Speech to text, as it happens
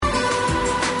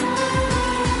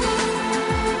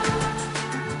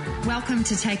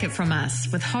Welcome to Take It From Us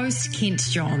with host Kent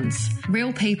Johns.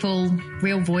 Real people,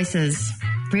 real voices,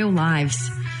 real lives,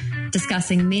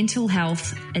 discussing mental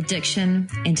health, addiction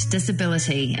and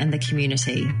disability in the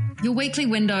community. Your weekly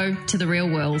window to the real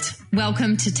world.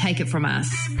 Welcome to Take It From Us.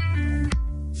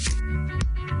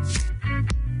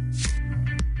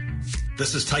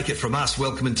 This is Take It From Us.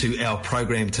 Welcome into our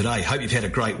program today. Hope you've had a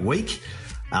great week.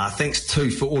 Thanks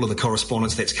too for all of the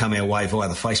correspondence that's come our way via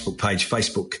the Facebook page,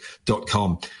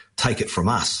 facebook.com, Take It From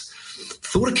Us.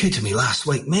 Thought occurred to me last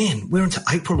week, man, we're into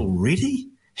April already?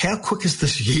 How quick is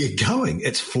this year going?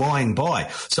 It's flying by.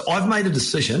 So I've made a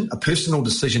decision, a personal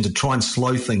decision, to try and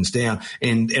slow things down.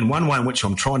 And one way in which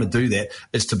I'm trying to do that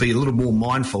is to be a little more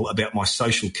mindful about my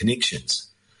social connections.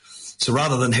 So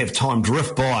rather than have time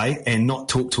drift by and not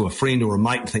talk to a friend or a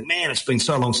mate and think, man, it's been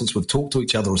so long since we've talked to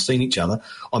each other or seen each other,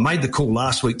 I made the call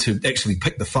last week to actually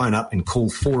pick the phone up and call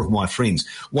 4 of my friends,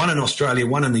 one in Australia,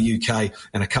 one in the UK,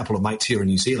 and a couple of mates here in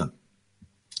New Zealand.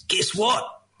 Guess what?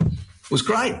 It was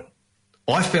great.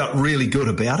 I felt really good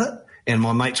about it, and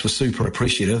my mates were super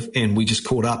appreciative, and we just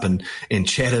caught up and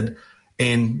chatted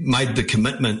and made the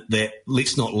commitment that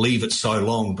let's not leave it so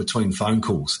long between phone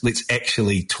calls. Let's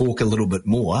actually talk a little bit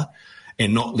more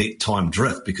and not let time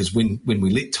drift, because when we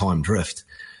let time drift,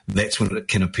 that's when it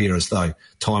can appear as though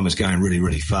time is going really,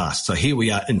 really fast. So here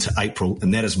we are into April,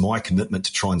 and that is my commitment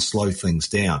to try and slow things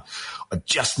down. I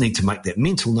just need to make that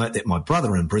mental note that my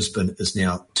brother in Brisbane is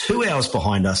now 2 hours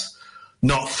behind us,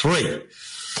 not 3.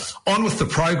 On with the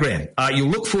program. You'll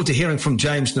look forward to hearing from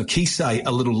James Nokise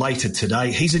a little later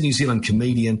today. He's a New Zealand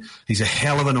comedian. He's a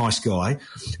hell of a nice guy,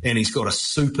 and he's got a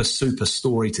super, super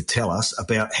story to tell us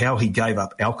about how he gave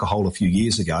up alcohol a few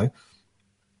years ago,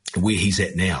 where he's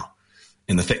at now,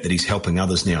 and the fact that he's helping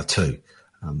others now too.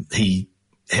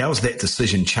 How has that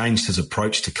decision changed his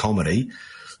approach to comedy,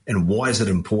 and why is it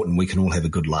important we can all have a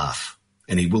good laugh?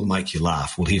 And he will make you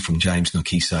laugh. We'll hear from James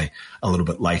Nokise a little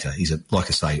bit later. He's, like I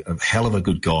say, a hell of a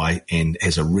good guy and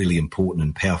has a really important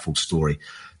and powerful story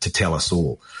to tell us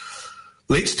all.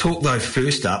 Let's talk, though,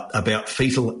 first up about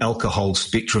fetal alcohol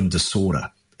spectrum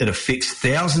disorder. It affects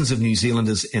thousands of New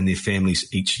Zealanders and their families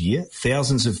each year.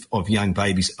 Thousands of young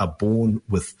babies are born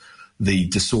with the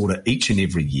disorder each and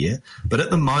every year. But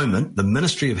at the moment, the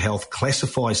Ministry of Health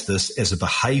classifies this as a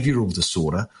behavioural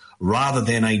disorder rather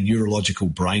than a neurological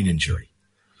brain injury,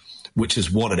 which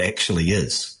is what it actually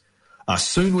is.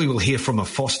 Soon we will hear from a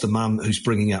foster mum who's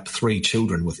bringing up 3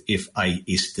 children with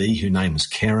FASD. Her name is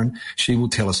Karen. She will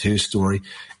tell us her story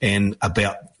and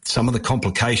about some of the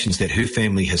complications that her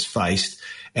family has faced,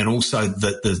 and also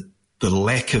the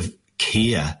lack of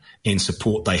care and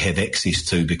support they have access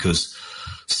to, because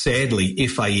sadly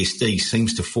FASD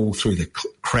seems to fall through the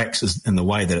cracks in the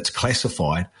way that it's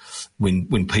classified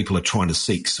when people are trying to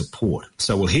seek support.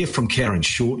 So we'll hear from Karen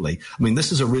shortly. I mean,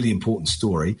 this is a really important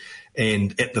story,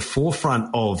 and at the forefront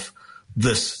of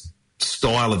this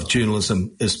style of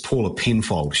journalism is Paula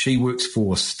Penfold. She works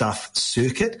for Stuff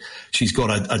Circuit. She's got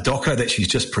a doco that she's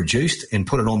just produced and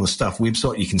put it on the Stuff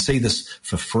website. You can see this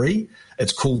for free.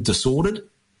 It's called Disordered.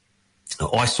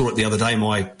 I saw it the other day.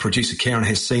 My producer Karen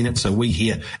has seen it, so we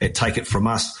here at Take It From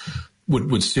Us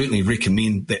would certainly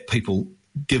recommend that people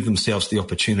give themselves the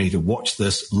opportunity to watch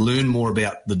this, learn more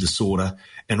about the disorder,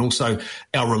 and also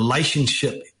our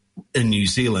relationship in New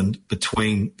Zealand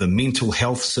between the mental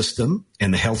health system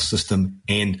and the health system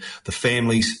and the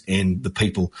families and the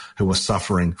people who are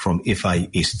suffering from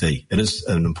FASD. It is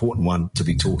an important one to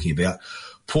be talking about.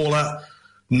 Paula,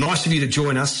 nice of you to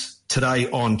join us today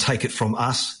on Take It From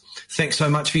Us. Thanks so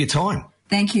much for your time.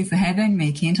 Thank you for having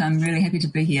me, Kent. I'm really happy to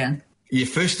be here. Yeah,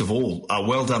 first of all,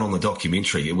 well done on the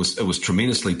documentary. It was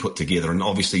tremendously put together, and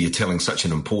obviously you're telling such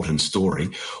an important story.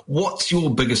 What's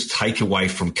your biggest takeaway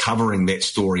from covering that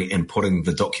story and putting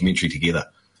the documentary together?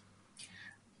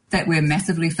 That we're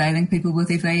massively failing people with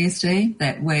FASD,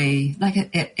 that we, like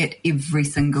at every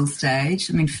single stage.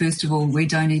 I mean, first of all, we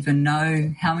don't even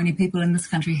know how many people in this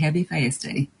country have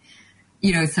FASD.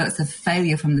 You know, so it's a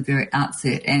failure from the very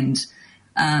outset, and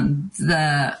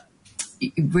the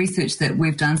research that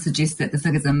we've done suggests that the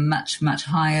figures are much, much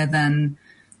higher than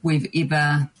we've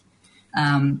ever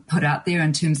put out there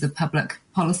in terms of public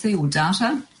policy or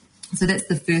data. So that's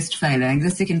the first failing.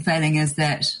 The second failing is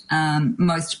that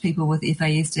most people with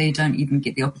FASD don't even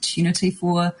get the opportunity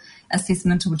for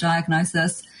assessment or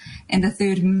diagnosis. And the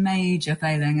third major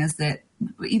failing is that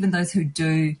even those who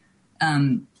do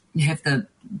have the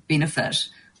benefit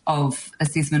of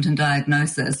assessment and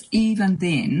diagnosis, even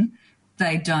then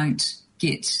they don't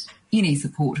get any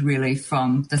support really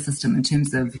from the system in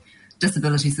terms of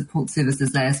disability support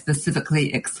services. They are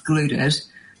specifically excluded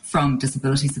from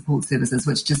disability support services,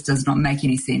 which just does not make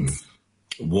any sense.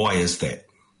 Why is that?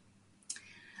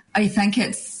 I think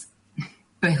it's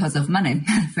because of money,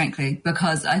 frankly,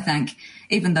 because I think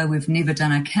even though we've never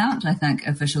done a count, I think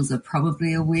officials are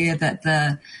probably aware that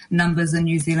the numbers in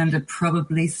New Zealand are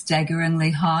probably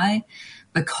staggeringly high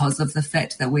because of the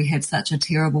fact that we have such a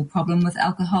terrible problem with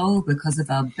alcohol, because of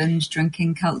our binge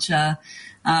drinking culture.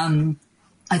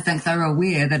 I think they're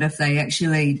aware that if they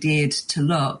actually dared to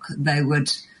look, they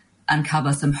would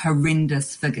uncover some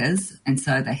horrendous figures, and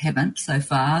so they haven't so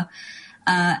far.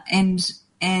 And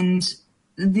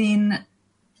then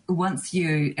once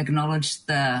you acknowledge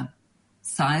the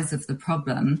size of the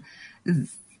problem,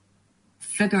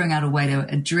 figuring out a way to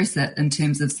address it in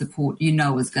terms of support,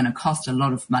 is going to cost a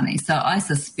lot of money. So I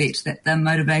suspect that the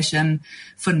motivation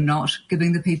for not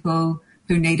giving the people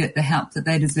who need it the help that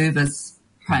they deserve is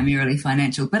primarily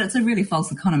financial. But it's a really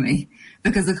false economy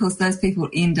because, of course, those people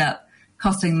end up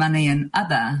costing money in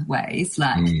other ways,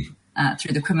 like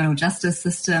through the criminal justice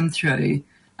system, through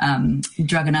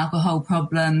drug and alcohol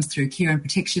problems, through care and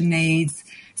protection needs.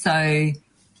 So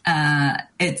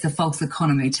it's a false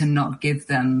economy to not give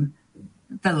them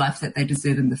the life that they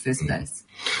deserve in the first place.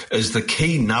 Is the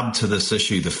key nub to this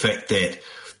issue the fact that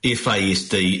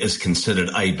FASD is considered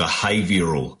a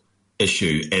behavioural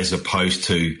issue as opposed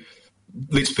to,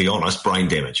 let's be honest, brain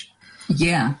damage?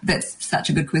 Yeah, that's such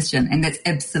a good question, and that's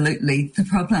absolutely the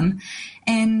problem.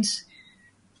 And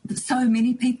so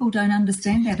many people don't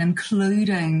understand that,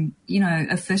 including,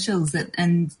 officials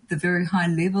in the very high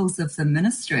levels of the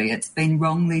ministry. It's been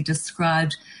wrongly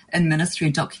described in ministry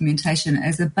documentation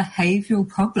as a behavioural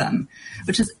problem,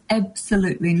 which is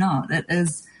absolutely not. It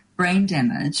is brain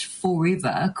damage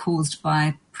forever caused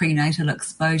by prenatal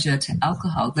exposure to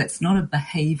alcohol. That's not a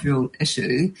behavioural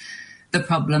issue. The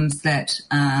problems that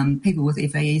people with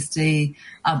FASD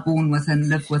are born with and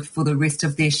live with for the rest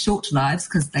of their short lives,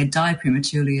 because they die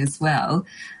prematurely as well,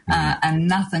 and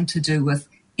nothing to do with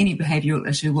any behavioural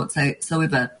issue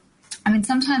whatsoever. I mean,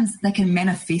 sometimes they can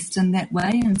manifest in that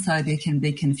way, and so there can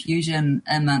be confusion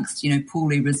amongst,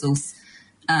 poorly resourced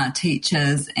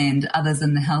teachers and others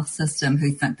in the health system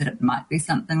who think that it might be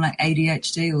something like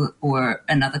ADHD or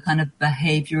another kind of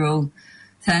behavioural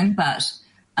thing, but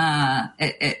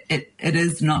it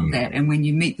is not that. And when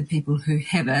you meet the people who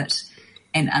have it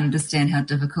and understand how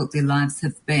difficult their lives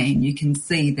have been, you can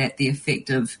see that the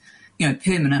effect of,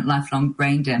 permanent lifelong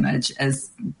brain damage is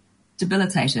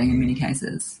debilitating in many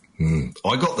cases.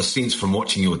 I got the sense from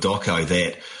watching your doco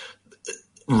that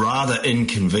rather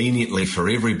inconveniently for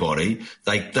everybody,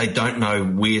 they don't know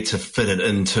where to fit it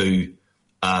into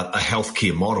a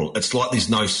healthcare model. It's like there's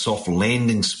no soft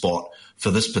landing spot for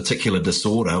this particular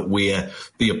disorder where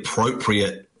the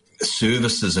appropriate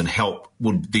services and help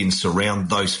would then surround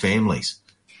those families.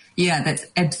 Yeah, that's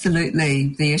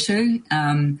absolutely the issue.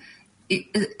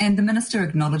 And the minister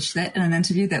acknowledged that in an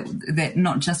interview, that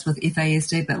not just with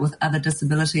FASD but with other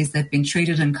disabilities, they've been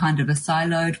treated in kind of a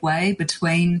siloed way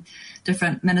between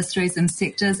different ministries and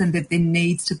sectors, and that there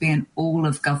needs to be an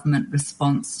all-of-government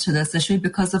response to this issue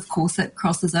because, of course, it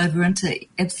crosses over into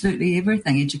absolutely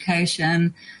everything: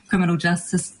 education, criminal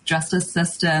justice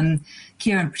system,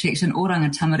 care and protection.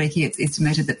 Oranga tamariki, it's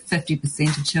estimated that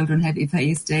 50% of children have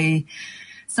FASD.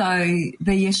 So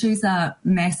the issues are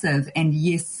massive, and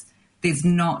yes, there's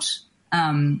not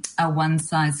a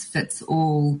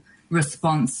one-size-fits-all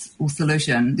response or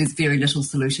solution. There's very little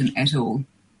solution at all.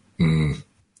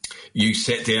 You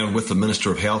sat down with the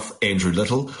Minister of Health, Andrew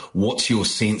Little. What's your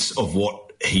sense of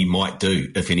what he might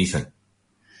do, if anything?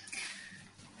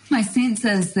 My sense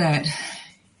is that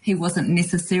he wasn't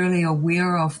necessarily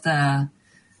aware of the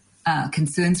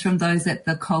concerns from those at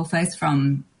the coalface,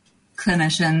 from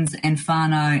clinicians and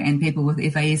whānau and people with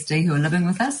FASD who are living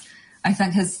with us. I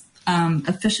think his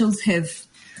officials have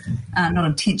not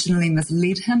intentionally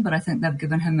misled him, but I think they've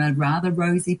given him a rather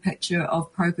rosy picture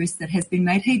of progress that has been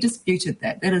made. He disputed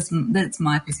that. That's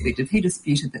my perspective. He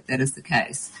disputed that is the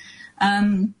case.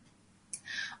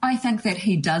 I think that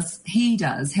he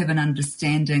does have an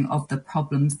understanding of the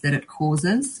problems that it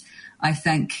causes. I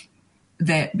think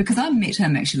that, because I met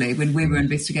him actually when we were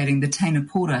investigating the Taina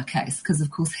Porter case, because of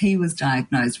course he was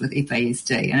diagnosed with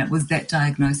FASD, and it was that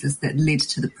diagnosis that led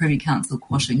to the Privy Council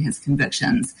quashing his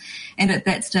convictions. And at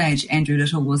that stage, Andrew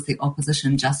Little was the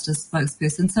opposition justice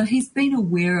spokesperson, so he's been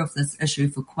aware of this issue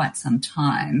for quite some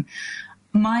time.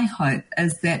 My hope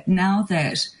is that now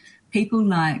that people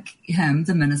like him,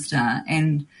 the minister,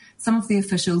 and some of the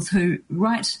officials who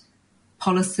write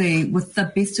policy with the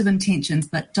best of intentions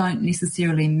but don't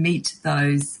necessarily meet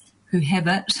those who have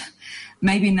it,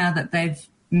 maybe now that they've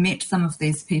met some of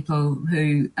these people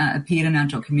who appeared in our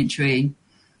documentary,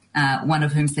 one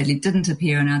of whom sadly didn't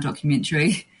appear in our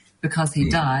documentary, because he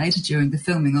died during the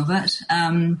filming of it.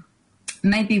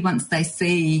 Maybe once they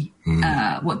see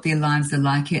what their lives are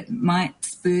like, it might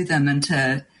spur them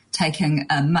into taking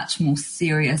a much more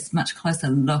serious, much closer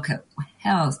look at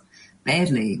how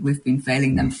badly we've been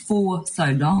failing them for so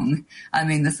long. I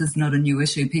mean, this is not a new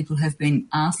issue. People have been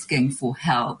asking for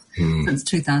help since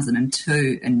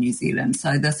 2002 in New Zealand.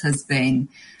 So this has been,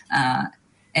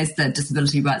 as the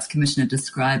Disability Rights Commissioner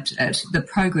described it, the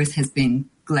progress has been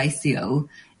glacial,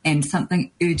 and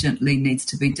something urgently needs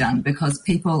to be done because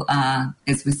people are,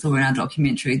 as we saw in our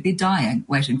documentary, they're dying,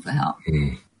 waiting for help.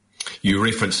 You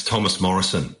referenced Thomas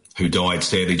Morrison, who died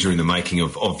sadly during the making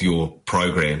of your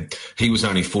program. He was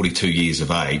only 42 years of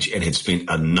age and had spent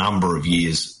a number of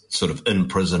years sort of in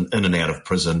prison, in and out of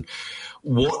prison.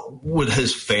 What would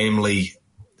his family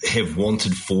have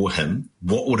wanted for him?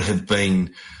 What would have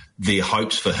been their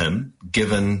hopes for him,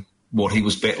 given what he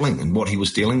was battling and what he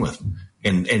was dealing with,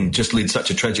 and just led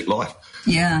such a tragic life?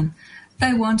 Yeah,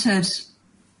 they wanted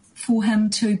for him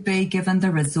to be given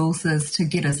the resources to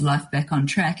get his life back on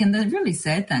track. And the really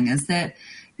sad thing is that,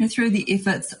 you know, through the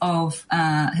efforts of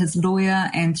his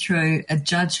lawyer and through a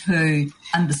judge who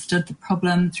understood the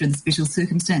problem through the Special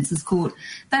Circumstances Court,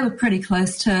 they were pretty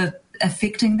close to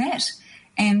affecting that.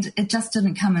 And it just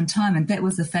didn't come in time. And that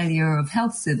was a failure of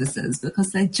health services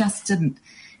because they just didn't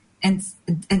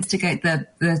instigate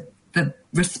the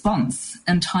response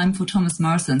in time for Thomas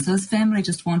Morrison. So his family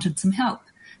just wanted some help.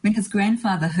 I mean, his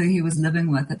grandfather, who he was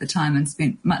living with at the time and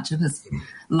spent much of his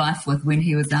life with when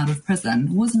he was out of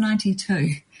prison, was 92.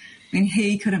 I mean,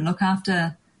 he couldn't look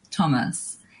after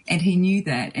Thomas, and he knew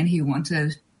that, and he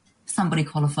wanted somebody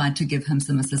qualified to give him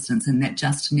some assistance, and that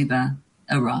just never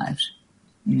arrived.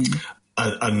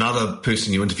 Another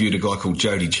person you interviewed, a guy called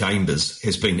Jody Chambers,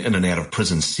 has been in and out of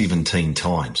prison 17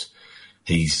 times.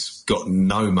 He's got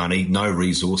no money, no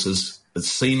resources, but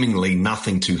seemingly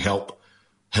nothing to help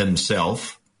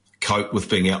himself cope with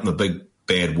being out in the big,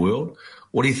 bad world.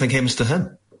 What do you think happens to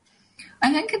him?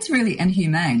 I think it's really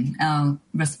inhumane, our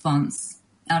response,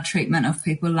 our treatment of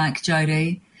people like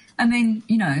Jody. I mean,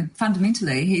 you know,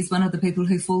 fundamentally, he's one of the people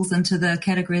who falls into the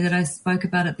category that I spoke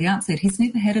about at the outset. He's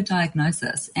never had a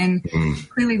diagnosis. And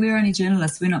clearly we're only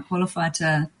journalists. We're not qualified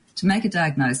to make a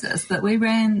diagnosis. But we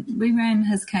ran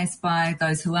his case by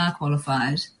those who are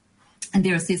qualified. And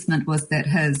their assessment was that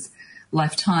his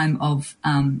lifetime of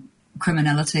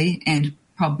criminality and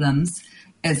problems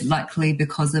is likely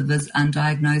because of his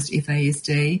undiagnosed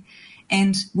FASD.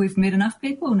 And we've met enough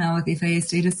people now with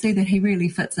FASD to see that he really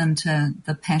fits into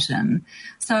the pattern.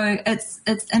 So it's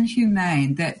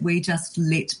inhumane that we just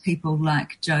let people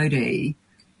like Jody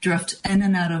drift in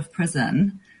and out of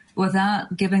prison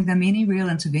without giving them any real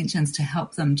interventions to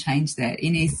help them change that,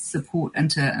 any support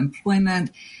into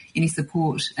employment, any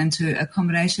support into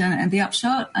accommodation. And the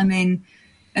upshot, I mean,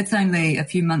 it's only a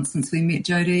few months since we met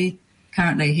Jody.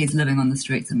 Currently, he's living on the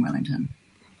streets in Wellington.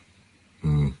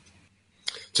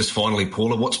 Just finally,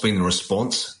 Paula, what's been the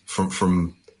response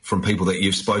from people that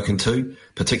you've spoken to,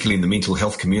 particularly in the mental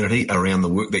health community, around the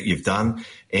work that you've done?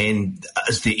 And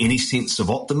is there any sense of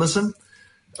optimism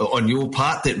on your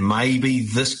part that maybe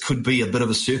this could be a bit of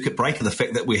a circuit breaker, the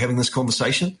fact that we're having this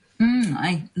conversation?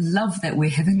 I love that we're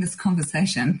having this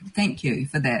conversation. Thank you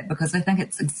for that, because I think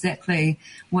it's exactly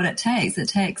what it takes. It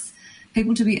takes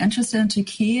people to be interested and to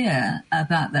care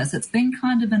about this. It's been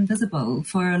kind of invisible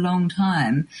for a long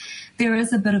time. There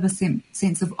is a bit of a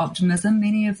sense of optimism.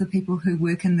 Many of the people who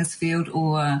work in this field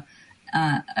or are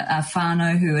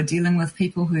whānau who are dealing with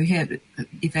people who have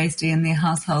FASD in their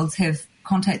households have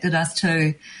contacted us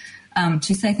to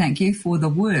say thank you for the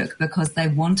work, because they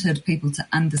wanted people to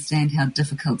understand how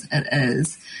difficult it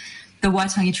is. The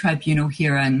Waitangi Tribunal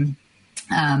hearing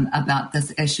about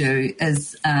this issue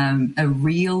is a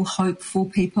real hope for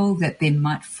people that there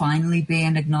might finally be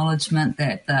an acknowledgement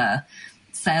that the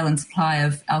sale and supply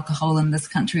of alcohol in this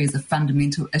country is a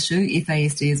fundamental issue.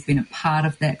 FASD has been a part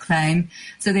of that claim.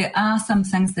 So there are some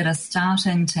things that are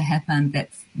starting to happen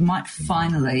that might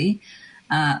finally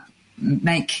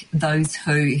make those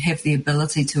who have the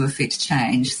ability to effect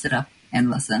change sit up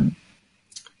and listen.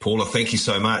 Paula, thank you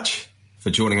so much for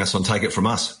joining us on Take It From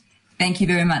Us. Thank you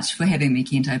very much for having me,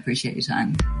 Kent. I appreciate your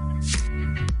time.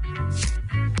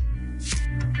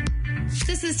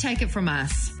 This is Take It From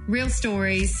Us. Real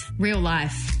stories, real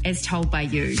life, as told by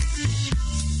you.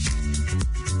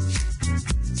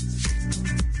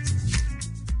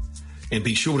 And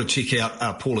be sure to check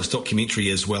out Paula's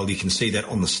documentary as well. You can see that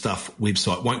on the Stuff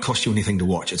website. Won't cost you anything to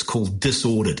watch. It's called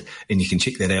Disordered, and you can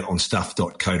check that out on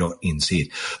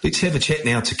stuff.co.nz. Let's have a chat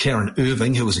now to Karen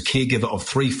Irving, who is a caregiver of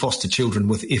 3 foster children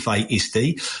with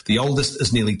FASD. The oldest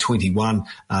is nearly 21,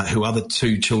 her other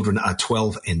 2 children are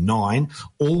 12 and 9.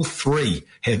 All 3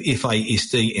 have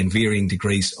FASD and varying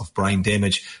degrees of brain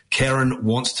damage. Karen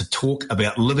wants to talk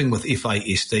about living with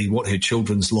FASD, what her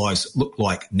children's lives look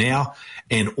like now,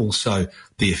 and also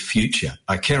their future.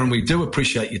 Karen, we do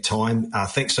appreciate your time.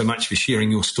 Thanks so much for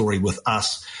sharing your story with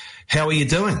us. How are you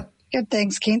doing? Good,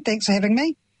 thanks, Kent. Thanks for having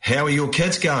me. How are your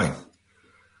kids going?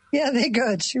 Yeah, they're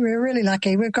good. We're really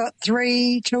lucky. We've got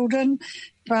 3 children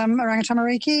from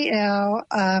Orangatamariki. Our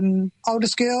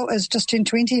oldest girl is just turned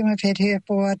 20 and we've had her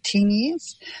for 10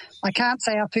 years. I can't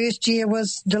say our first year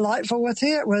was delightful with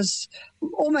her. It was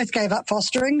almost gave up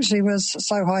fostering. She was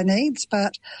so high needs,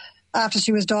 but after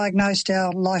she was diagnosed,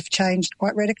 our life changed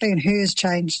quite radically and hers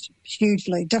changed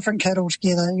hugely. Different kid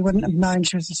altogether. You wouldn't have known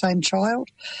she was the same child.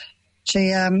 She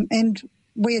and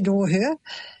we adore her,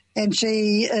 and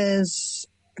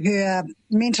her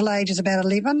mental age is about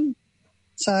 11,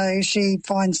 so she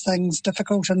finds things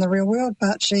difficult in the real world,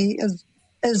 but she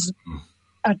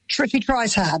she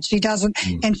tries hard. She doesn't,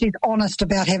 and she's honest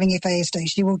about having FASD.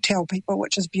 She will tell people,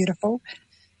 which is beautiful.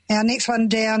 Our next one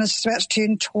down is about to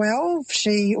turn 12.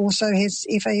 She also has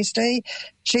FASD.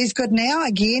 She's good now.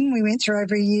 Again, we went through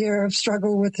over a year of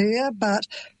struggle with her, but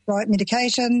right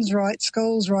medications, right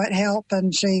schools, right help,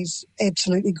 and she's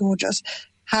absolutely gorgeous.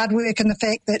 Hard work in the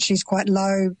fact that she's quite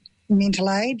low mental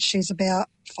age. She's about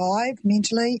 5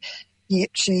 mentally, yet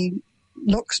she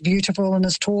looks beautiful and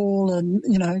is tall, and,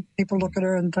 you know, people look at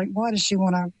her and think, why does she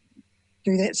want to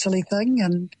do that silly thing?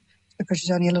 And it's because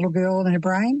she's only a little girl in her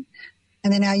brain.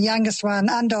 And then our youngest one,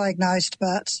 undiagnosed,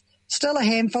 but still a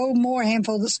handful, more a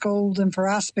handful at school than for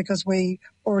us because we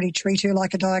already treat her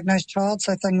like a diagnosed child,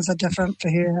 so things are different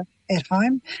for her at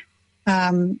home.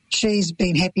 She's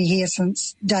been happy here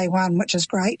since day one, which is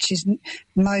great.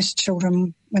 Most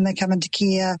children, when they come into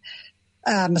care,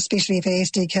 especially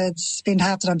FASD kids, spend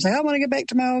half the time saying, I want to get back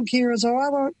to my old carers,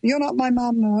 or you're not my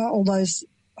mum, or all those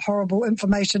horrible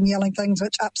information yelling things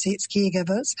which upsets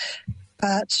caregivers.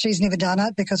 But she's never done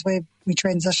it because we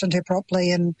transitioned her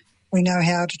properly and we know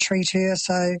how to treat her,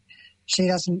 so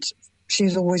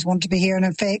she's always wanted to be here. And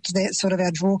in fact, that's sort of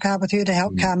our draw card with her to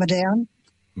help calm her down.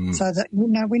 So that,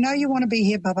 we know you want to be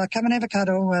here, Bubba, come and have a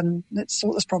cuddle and let's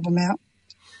sort this problem out.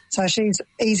 So she's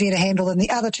easier to handle than the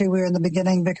other 2 were in the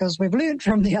beginning because we've learned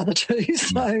from the other 2.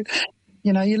 So,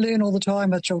 you learn all the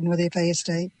time with children with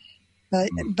FASD.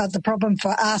 But the problem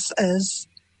for us is,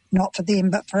 not for them,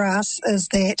 but for us, is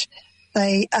that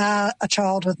they are a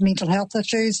child with mental health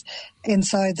issues, and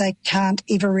so they can't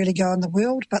ever really go in the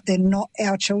world, but they're not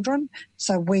our children,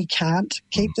 so we can't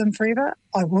keep them forever.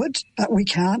 I would, but we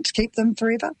can't keep them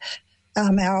forever.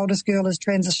 Our oldest girl is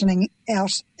transitioning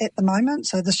out at the moment,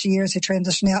 so this year is her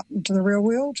transition out into the real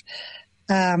world,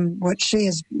 which she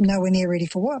is nowhere near ready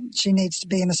for. She needs to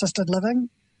be in assisted living.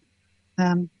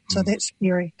 So that's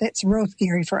scary. That's real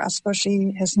scary for us, but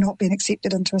she has not been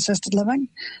accepted into assisted living.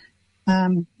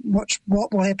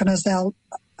 What will happen is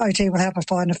OT will help her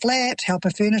find a flat, help her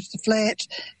furnish the flat,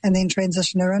 and then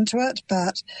transition her into it.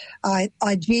 But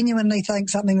I genuinely think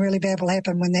something really bad will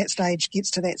happen when that stage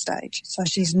gets to that stage. So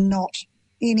she's not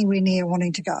anywhere near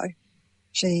wanting to go.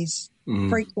 She's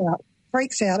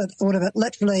freaks out at the thought of it,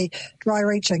 literally dry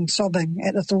reaching, sobbing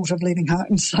at the thought of leaving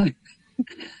home. So,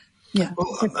 yeah.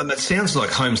 Well, and it sounds like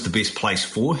home's the best place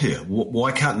for her.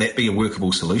 Why can't that be a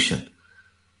workable solution?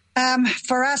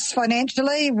 For us,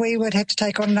 financially, we would have to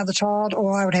take on another child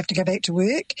or I would have to go back to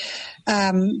work.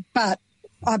 But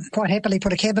I'd quite happily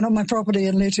put a cabin on my property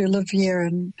and let her live here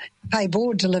and pay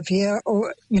board to live here,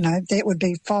 or, that would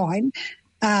be fine.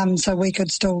 So we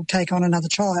could still take on another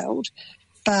child.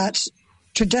 But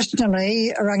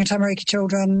traditionally, Orangatamariki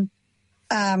children,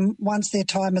 once their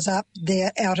time is up,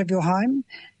 they're out of your home.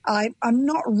 I'm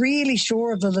not really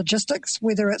sure of the logistics,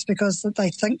 whether it's because they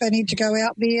think they need to go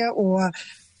out there or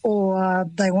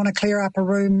they want to clear up a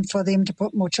room for them to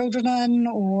put more children in,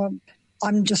 or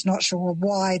I'm just not sure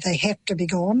why they have to be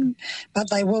gone, but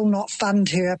they will not fund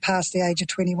her past the age of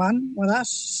 21 with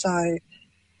us. So,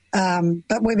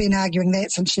 but we've been arguing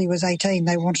that since she was 18.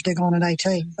 They wanted her gone at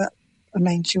 18, but I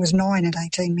mean, she was 9 at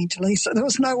 18 mentally, so there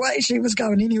was no way she was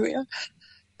going anywhere.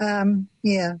 But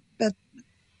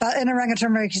in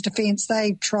Orangatamariki defence,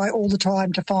 they try all the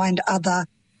time to find other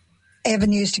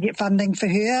avenues to get funding for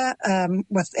her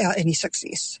without any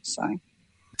success. So,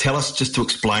 tell us, just to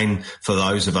explain for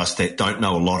those of us that don't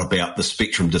know a lot about the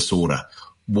spectrum disorder,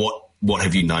 what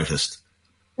have you noticed?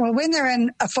 Well, when they're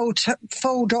in a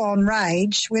full-on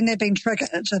rage, when they've been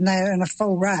triggered and they're in a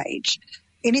full rage,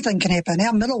 anything can happen.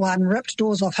 Our middle one ripped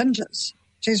doors off hinges.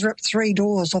 She's ripped 3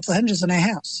 doors off the hinges in her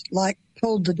house, like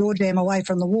pulled the door jamb away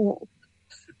from the wall.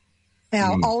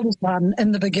 Our oldest one,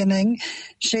 in the beginning,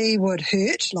 she would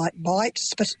hurt, like bite,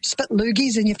 spit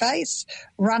loogies in your face,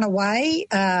 run away,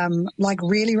 like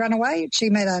really run away. She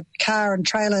made a car and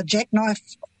trailer jackknife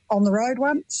on the road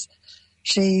once.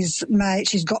 She's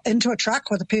got into a truck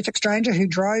with a perfect stranger who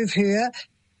drove her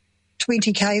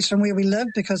 20 k's from where we live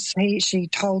because she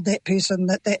told that person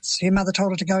that's her mother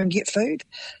told her to go and get food.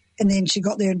 And then she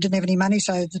got there and didn't have any money,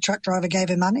 so the truck driver gave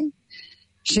her money.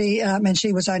 And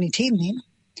she was only 10 then.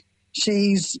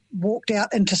 She's walked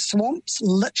out into swamps,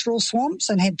 literal swamps,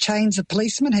 and had chains of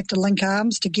policemen have to link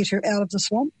arms to get her out of the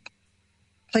swamp.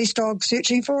 Police dog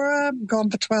searching for her, gone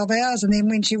for 12 hours, and then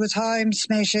when she was home,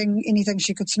 smashing anything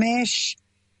she could smash.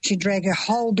 She'd drag her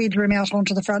whole bedroom out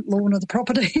onto the front lawn of the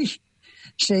property.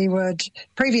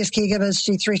 Previous caregivers,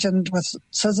 she threatened with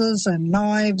scissors and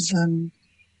knives and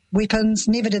weapons.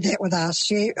 Never did that with us.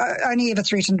 She only ever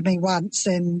threatened me once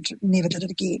and never did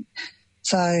it again.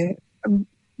 So,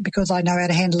 because I know how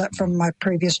to handle it from my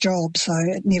previous job, so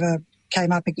it never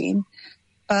came up again.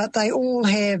 But they all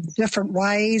have different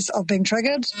ways of being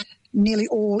triggered, nearly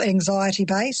all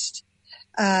anxiety-based.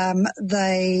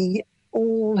 They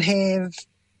all have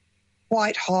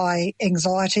quite high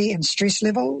anxiety and stress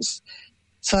levels.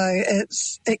 So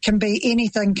it can be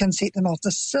anything can set them off.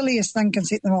 The silliest thing can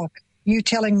set them off. You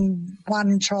telling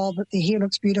one child that their hair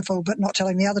looks beautiful but not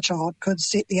telling the other child could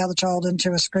set the other child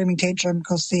into a screaming tantrum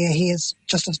because their hair's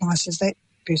just as nice as that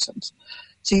person's.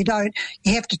 So you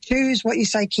have to choose what you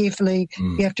say carefully.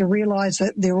 You have to realise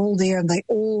that they're all there and they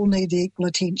all need the equal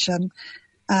attention.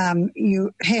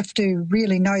 You have to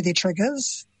really know their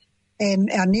triggers. And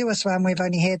our newest one we've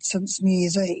only had since New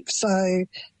Year's Eve. So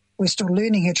we're still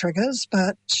learning her triggers,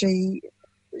 but she's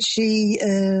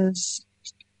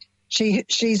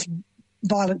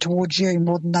violent towards you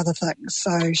more than other things.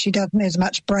 So she doesn't as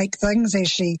much break things as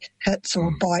she hits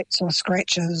or bites or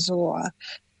scratches or,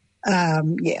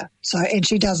 So, and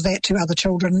she does that to other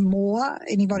children more.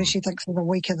 Anybody she thinks is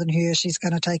weaker than her, she's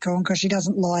going to take on because she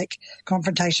doesn't like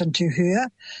confrontation to her.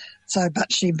 So,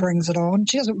 but she brings it on.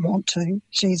 She doesn't want to.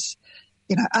 She's,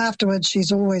 afterwards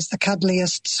she's always the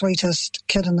cuddliest, sweetest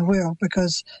kid in the world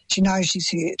because she knows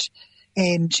she's hurt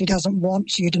and she doesn't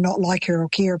want you to not like her or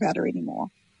care about her anymore.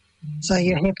 So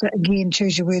you have to, again,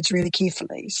 choose your words really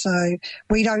carefully. So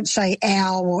we don't say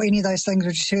ow or any of those things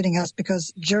which is hurting us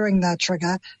because during the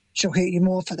trigger, she'll hurt you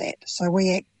more for that. So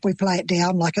we play it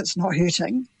down like it's not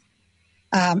hurting,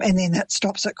 and then that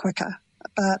stops it quicker.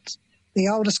 But the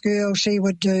oldest girl, she'd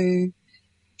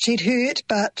hurt,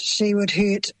 but she would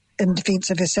hurt in defence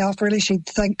of herself, really. She'd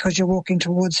think because you're walking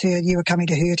towards her, you were coming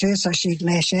to hurt her, so she'd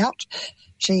lash out.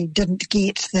 She didn't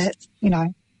get that,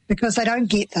 because they don't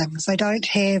get things. They don't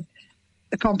have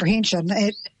the comprehension.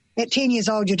 At 10 years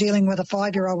old, you're dealing with a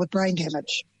 5-year-old with brain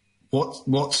damage.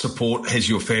 What support has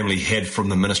your family had from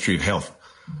the Ministry of Health?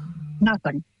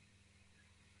 Nothing.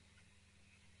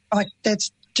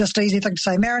 That's just an easy thing to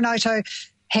say. Marinoto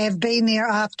have been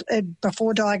there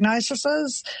before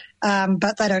diagnoses,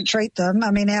 but they don't treat them.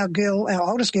 I mean, our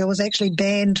oldest girl was actually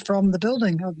banned from the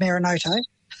building of Marinoto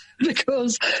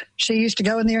because she used to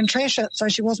go in there and trash it, so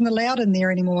she wasn't allowed in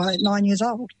there anymore at 9 years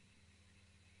old.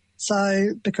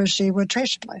 So, because she would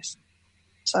trash the place.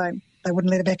 So they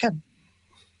wouldn't let her back in.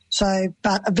 So,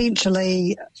 but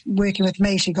eventually, working with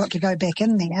me, she got to go back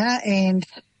in there, and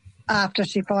after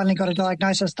she finally got a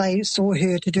diagnosis, they saw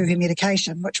her to do her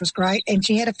medication, which was great. And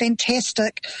she had a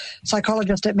fantastic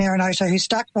psychologist at Marinoto who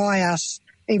stuck by us,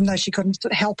 even though she couldn't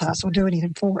help us or do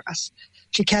anything for us.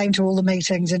 She came to all the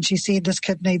meetings and she said, this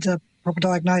kid needs a proper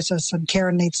diagnosis and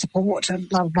Karen needs support and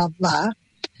blah, blah, blah.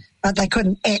 But they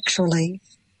couldn't actually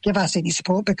give us any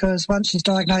support because once she's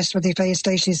diagnosed with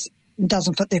FASD, she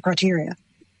doesn't fit their criteria.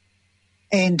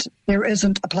 And there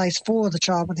isn't a place for the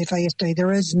child with FASD.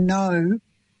 There is no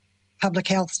public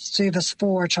health service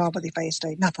for a child with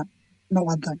FASD. Nothing. Not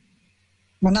one thing.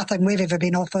 Well, nothing we've ever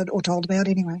been offered or told about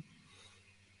anyway.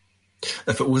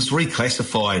 If it was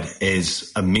reclassified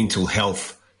as a mental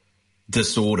health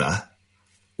disorder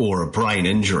or a brain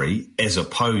injury as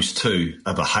opposed to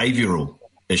a behavioural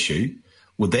issue,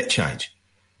 would that change?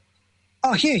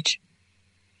 Oh, huge.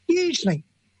 Hugely.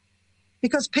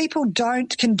 Because people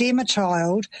don't condemn a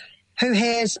child who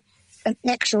has an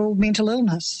actual mental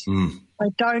illness. They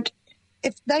don't.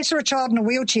 If they saw a child in a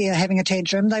wheelchair having a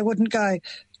tantrum, they wouldn't go,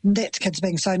 that kid's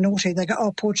being so naughty. They go,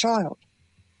 oh, poor child.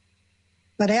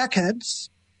 But our kids,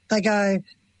 they go,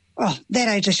 oh, that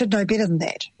age, they should know better than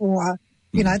that. Or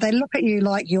You know, they look at you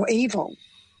like you're evil,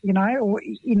 you know, or,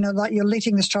 you know, like you're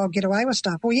letting this child get away with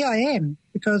stuff. Well, yeah, I am,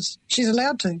 because she's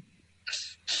allowed to.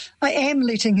 I am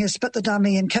letting her spit the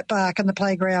dummy and kit bark in the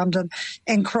playground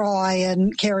and cry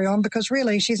and carry on, because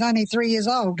really she's only 3 years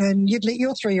old, and you'd let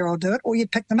your 3-year-old do it, or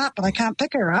you'd pick them up, but I can't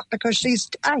pick her up because she's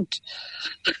 8.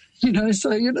 You know,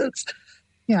 so it's,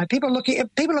 you know, people look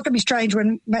at me strange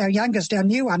when our youngest, our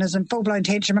new one, is in full-blown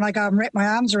tantrum, and I go and wrap my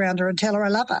arms around her and tell her I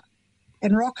love her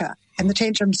and rock her, and the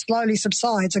tantrum slowly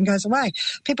subsides and goes away.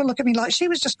 People look at me like, she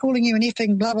was just calling you an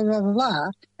effing blah, blah, blah, blah, blah,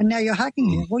 and now you're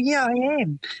hugging her. Well, yeah, I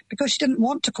am, because she didn't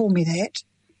want to call me that.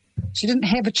 She didn't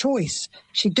have a choice.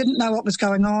 She didn't know what was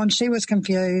going on. She was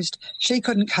confused. She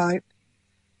couldn't cope,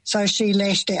 so she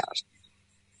lashed out.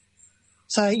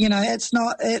 So, you know,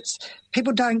 it's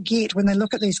people don't get when they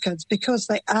look at these kids, because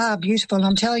they are beautiful. And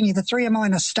I'm telling you, the 3 of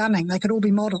mine are stunning. They could all be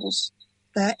models.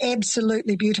 They're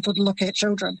absolutely beautiful to look at,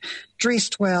 children,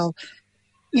 dressed well,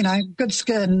 you know, good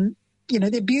skin, you know,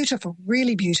 they're beautiful,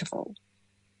 really beautiful.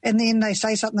 And then they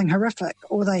say something horrific,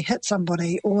 or they hit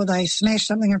somebody, or they smash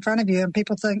something in front of you, and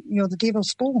people think you're the devil's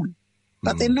spawn.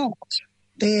 But they're not.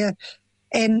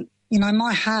 And, you know,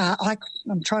 my heart,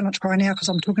 I'm trying not to cry now because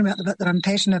I'm talking about the bit that I'm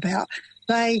passionate about.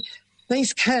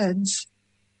 These kids,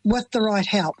 with the right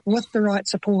help, with the right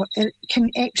support, it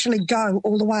can actually go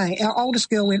all the way. Our oldest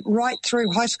girl went right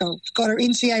through high school, got her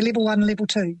NCA level 1, level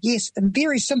 2. Yes, in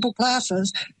very simple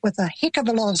classes with a heck of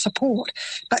a lot of support,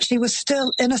 but she was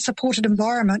still in a supported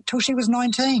environment till she was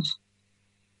 19.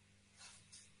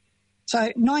 So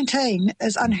 19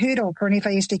 is unheard of for an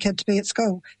FASD kid to be at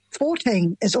school.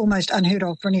 14 is almost unheard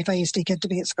of for an FASD kid to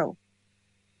be at school.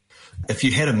 If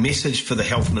you had a message for the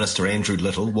Health Minister, Andrew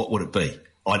Little, what would it be?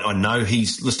 I know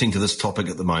he's listening to this topic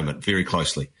at the moment very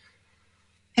closely.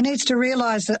 He needs to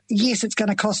realise that, yes, it's going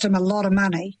to cost him a lot of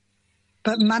money,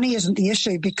 but money isn't the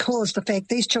issue, because the fact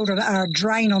these children are a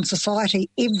drain on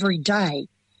society every day,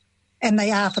 and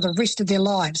they are for the rest of their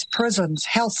lives. Prisons,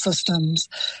 health systems,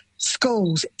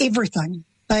 schools, everything.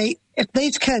 If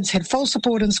these kids had full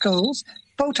support in schools,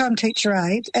 full-time teacher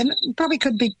aid, and probably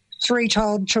could be 3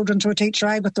 children to a teacher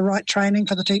aide with the right training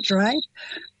for the teacher aide,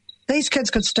 these kids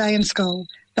could stay in school.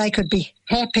 They could be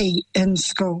happy in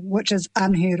school, which is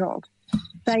unheard of.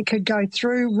 They could go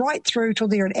right through till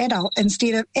they're an adult,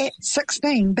 instead of at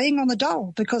 16 being on the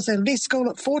dole because they left school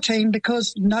at 14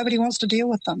 because nobody wants to deal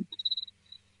with them.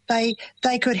 They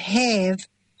could have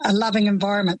a loving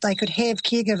environment. They could have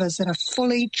caregivers that are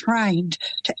fully trained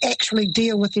to actually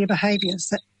deal with their behaviours,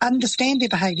 that understand their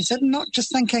behaviours, that are not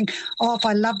just thinking, oh, if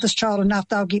I love this child enough,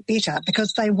 they'll get better,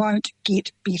 because they won't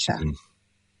get better.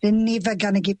 They're never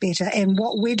going to get better. And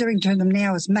what we're doing to them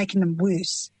now is making them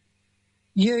worse.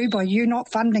 By you not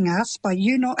funding us, by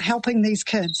you not helping these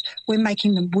kids, we're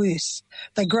making them worse.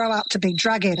 They grow up to be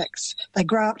drug addicts. They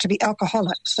grow up to be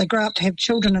alcoholics. They grow up to have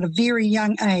children at a very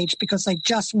young age because they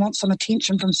just want some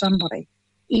attention from somebody,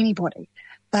 anybody.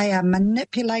 They are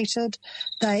manipulated.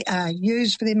 They are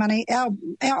used for their money. Our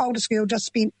oldest girl just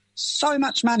spent so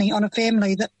much money on a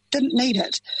family that didn't need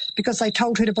it because they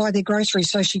told her to buy their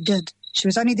groceries, so she did. She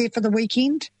was only there for the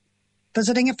weekend,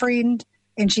 visiting a friend,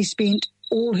 and she spent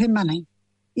all her money,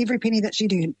 every penny that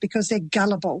she'd earned, because they're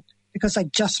gullible, because they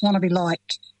just want to be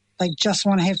liked. They just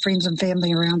want to have friends and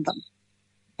family around them.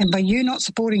 And by you not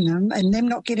supporting them, and them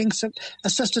not getting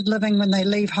assisted living when they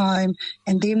leave home,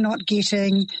 and them not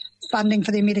getting funding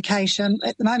for their medication,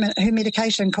 at the moment her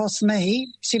medication costs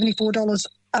me $74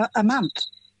 a month.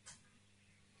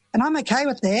 And I'm okay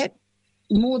with that,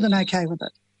 more than okay with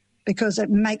it, because it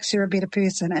makes her a better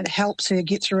person. It helps her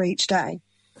get through each day.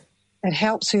 It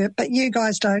helps her, but you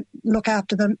guys don't look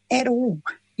after them at all.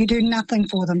 You do nothing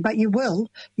for them, but you will.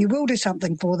 You will do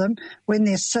something for them when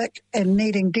they're sick and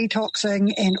needing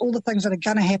detoxing and all the things that are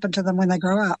going to happen to them when they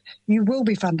grow up. You will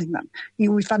be funding them.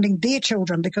 You will be funding their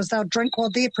children because they'll drink while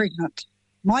they're pregnant.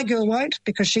 My girl won't,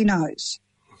 because she knows.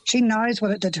 She knows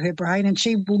what it did to her brain, and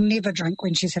she will never drink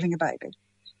when she's having a baby.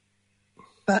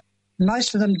 But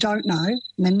most of them don't know, and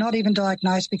they're not even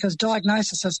diagnosed, because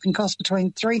diagnoses can cost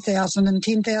between $3,000 and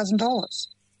 $10,000.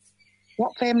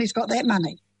 What family's got that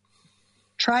money?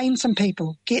 Train some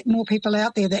people, get more people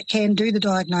out there that can do the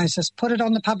diagnosis, put it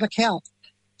on the public health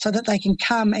so that they can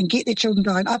come and get their children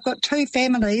going. I've got 2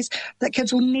 families that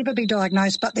kids will never be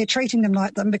diagnosed, but they're treating them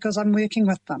like them because I'm working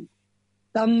with them.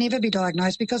 They'll never be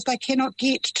diagnosed because they cannot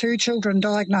get 2 children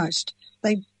diagnosed.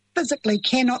 They physically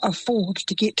cannot afford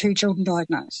to get 2 children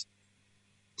diagnosed.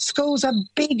 Schools are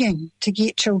begging to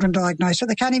get children diagnosed, but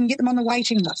they can't even get them on the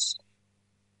waiting list.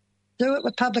 Do it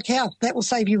with public health. That will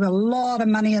save you a lot of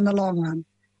money in the long run.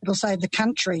 It'll save the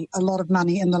country a lot of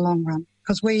money in the long run,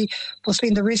 because we will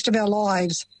spend the rest of our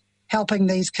lives helping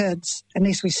these kids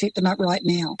unless we set them up right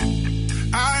now.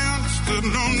 I understood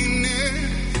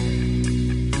loneliness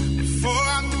before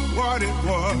I knew what it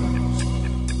was.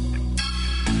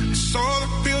 I saw the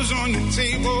bills on your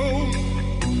table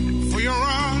for your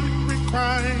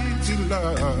unrequited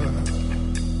love.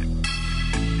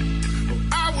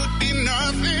 I would be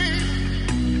nothing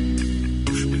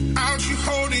without you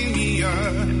holding me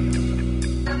up.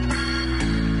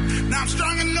 Now I'm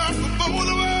strong enough for both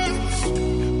of us.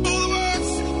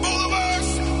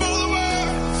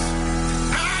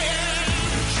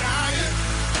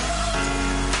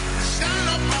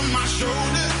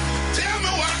 Shoulders, tell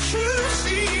me what you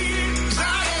see. 'Cause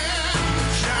I am a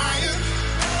giant.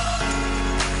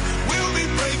 We'll be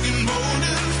breaking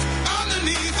boulders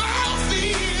underneath our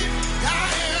feet. I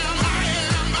am a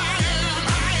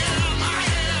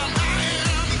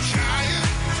giant.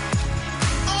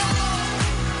 Oh,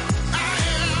 I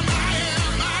am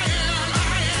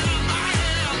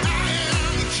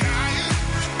a giant.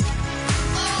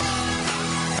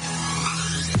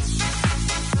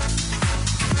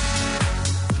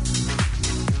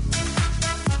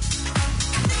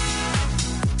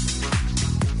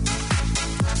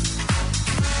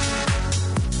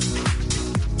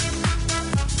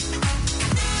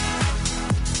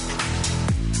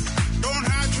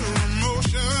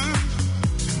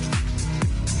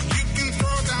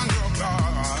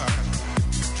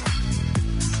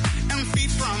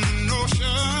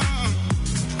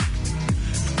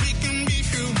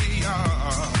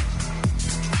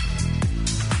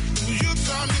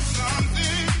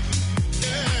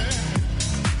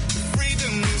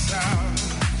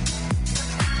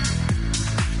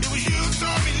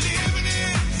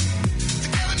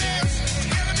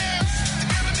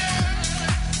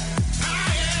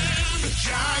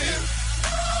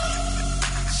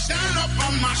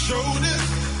 Shoulders,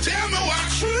 tell me what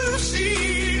you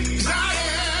see. 'Cause I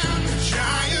am a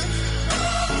giant.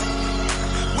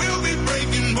 We'll be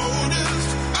breaking boulders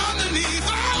underneath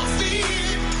our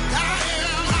feet. I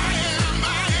am a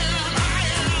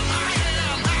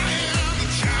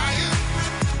giant.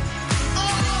 Oh,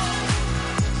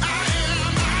 I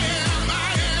am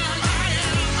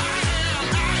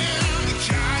a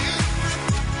giant.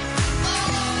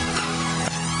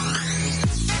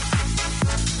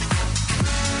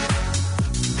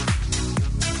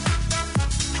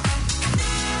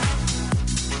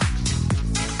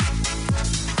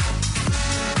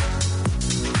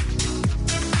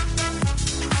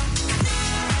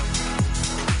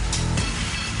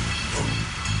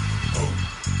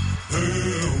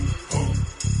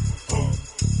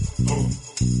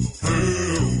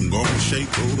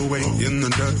 Roll the weight in the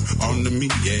dirt under me,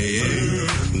 yeah.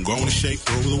 I'm gonna shake,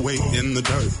 roll the weight in the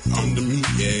dirt under me,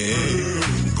 yeah.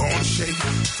 I'm gonna shake,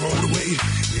 roll the weight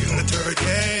in the dirt,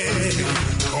 yeah.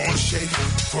 I'm gonna shake,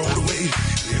 roll the weight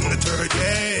in the dirt,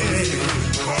 yeah.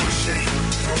 I'm gonna shake,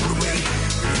 roll the weight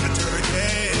in the dirt,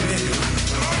 yeah.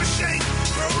 I'm gonna shake,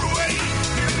 roll the weight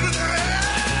in the dirt.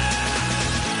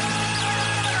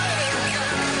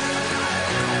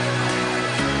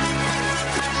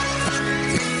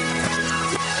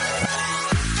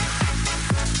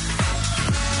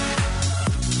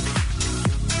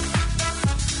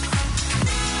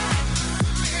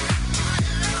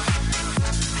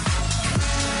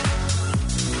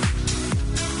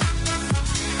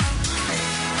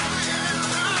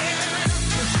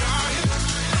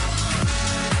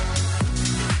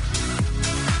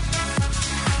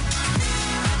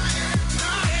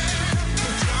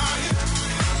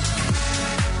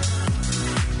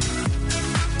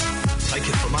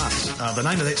 The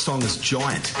name of that song is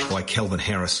Giant by Calvin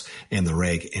Harris and the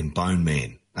Rag and Bone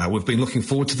Man. We've been looking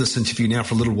forward to this interview now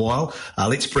for a little while.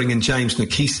 Let's bring in James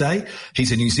Nkise.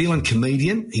 He's a New Zealand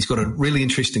comedian. He's got a really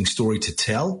interesting story to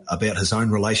tell about his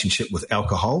own relationship with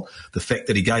alcohol, the fact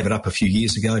that he gave it up a few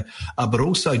years ago. But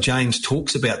also James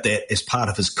talks about that as part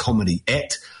of his comedy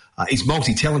act. He's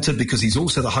multi-talented because he's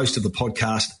also the host of the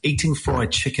podcast Eating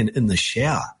Fried Chicken in the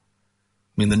Shower.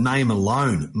 I mean, the name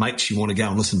alone makes you want to go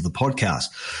and listen to the podcast.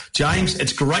 James,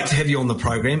 it's great to have you on the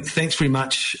program. Thanks very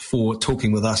much for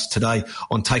talking with us today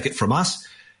on Take It From Us.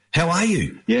 How are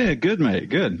you? Yeah, good, mate.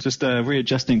 Good. Just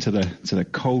readjusting to the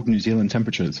cold New Zealand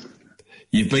temperatures.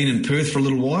 You've been in Perth for a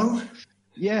little while?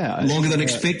 Yeah. Longer than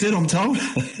expected, I'm told.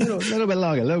 A little bit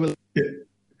longer. A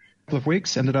couple of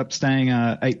weeks. Ended up staying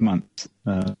 8 months.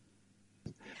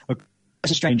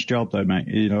 It's a strange job, though, mate.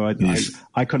 You know,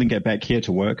 I couldn't get back here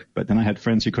to work, but then I had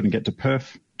friends who couldn't get to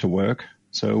Perth to work.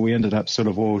 So we ended up sort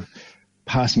of all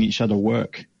passing each other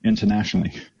work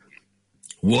internationally.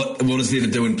 What is there to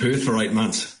do in Perth for 8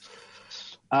 months?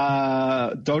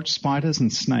 Dodge spiders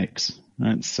and snakes.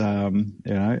 It's I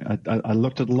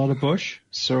looked at a lot of bush,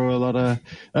 saw a lot of.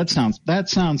 That sounds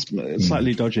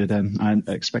slightly dodgier than I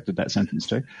expected that sentence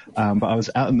to. But I was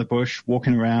out in the bush,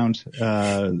 walking around,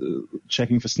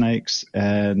 checking for snakes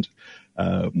and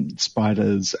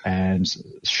spiders and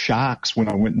sharks. When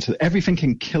I went into everything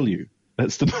can kill you.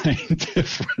 That's the main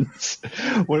difference.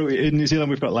 In New Zealand,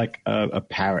 we've got like a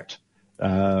parrot,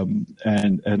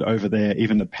 and over there,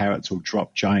 even the parrots will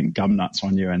drop giant gum nuts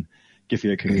on you and give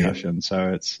you a concussion. Yeah.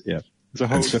 So it's a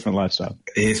whole different lifestyle.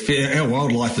 It's fair. Our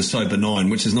wildlife is so benign,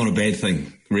 which is not a bad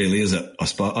thing, really, is it? I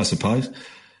suppose.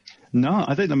 No,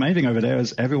 I think the main thing over there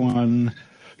is everyone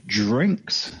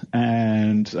drinks,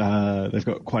 and they've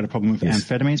got quite a problem with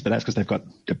amphetamines, but that's because they've got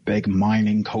the big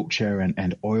mining culture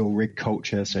and oil rig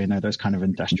culture. So, those kind of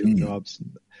industrial jobs.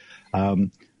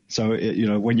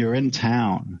 So, when you're in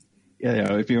town,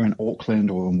 if you're in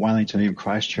Auckland or in Wellington, even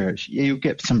Christchurch, you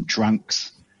get some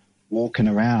drunks walking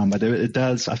around, but it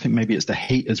does, I think maybe it's the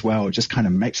heat as well. It just kind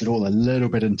of makes it all a little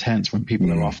bit intense when people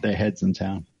are off their heads in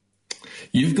town.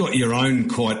 You've got your own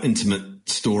quite intimate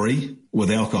story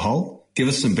with alcohol. Give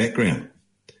us some background.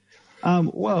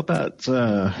 Well, about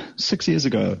 6 years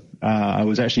ago, I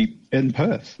was actually in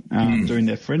Perth doing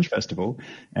their Fringe Festival,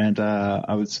 and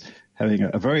I was having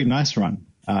a very nice run.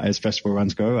 As festival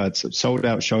runs go, I'd sold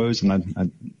out shows and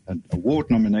I'd award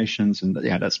nominations, and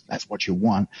that's what you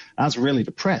want. I was really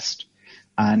depressed,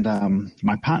 and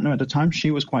my partner at the time,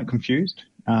 she was quite confused.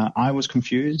 I was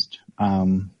confused.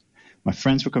 My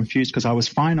friends were confused because I was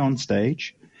fine on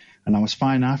stage, and I was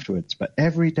fine afterwards. But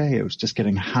every day it was just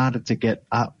getting harder to get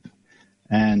up,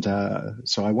 and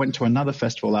so I went to another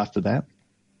festival after that.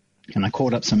 And I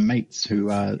called up some mates who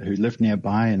lived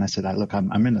nearby, and I said, look,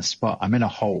 I'm in a spot. I'm in a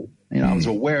hole. I was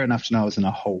aware enough to know I was in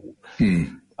a hole.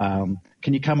 Can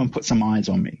you come and put some eyes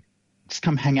on me? Just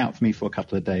come hang out for me for a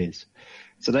couple of days.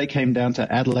 So they came down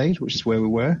to Adelaide, which is where we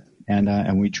were,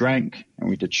 and we drank, and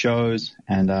we did shows.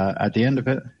 And at the end of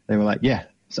it, they were like,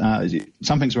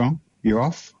 something's wrong. You're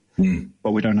off,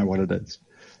 but we don't know what it is.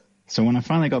 So when I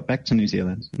finally got back to New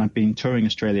Zealand, and I've been touring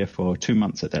Australia for 2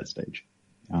 months at that stage,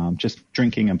 just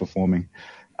drinking and performing,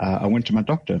 I went to my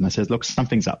doctor and I said, look,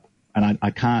 something's up, and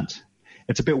I can't.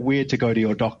 It's a bit weird to go to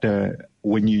your doctor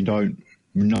when you don't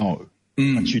know,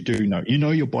 but you do know. You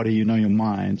know your body, you know your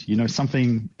mind, you know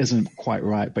something isn't quite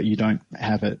right, but you don't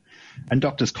have it. And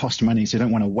doctors cost money, so you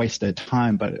don't want to waste their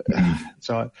time. But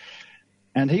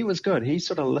and he was good. He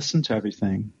sort of listened to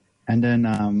everything, and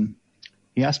then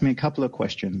he asked me a couple of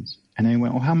questions, and then he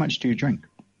went, well, how much do you drink?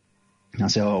 And I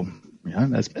said,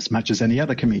 as much as any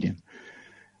other comedian.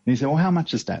 And he said, well, how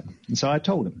much is that? And so I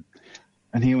told him,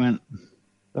 and he went,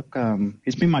 look,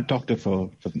 he's been my doctor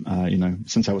for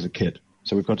since I was a kid.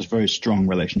 So we've got this very strong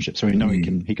relationship. So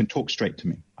he can talk straight to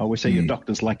me. I always say your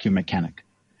doctor's like your mechanic.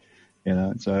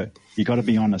 So you got to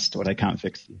be honest or they can't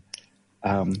fix you.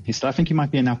 He said, I think you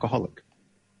might be an alcoholic.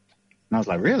 And I was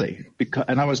like, really?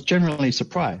 And I was generally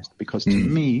surprised because to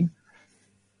me,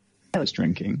 I was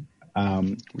drinking,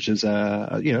 which is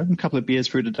a couple of beers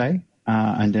through the day,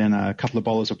 and then a couple of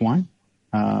bottles of wine,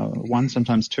 one,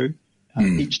 sometimes two,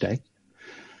 each day.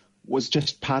 Was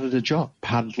just part of the job,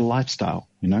 part of the lifestyle.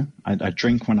 I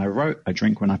drink when I wrote, I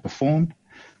drink when I performed.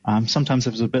 Sometimes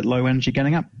it was a bit low energy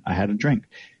getting up, I had a drink.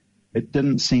 It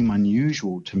didn't seem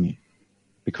unusual to me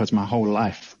because my whole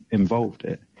life involved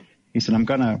it. He said, I'm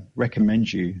going to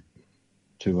recommend you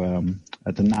to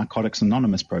the Narcotics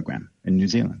Anonymous program in New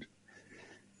Zealand.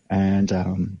 And,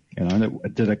 I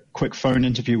did a quick phone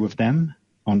interview with them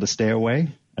on the stairway,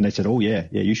 and they said, oh, yeah,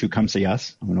 you should come see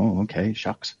us. I went, oh, okay,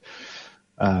 shucks.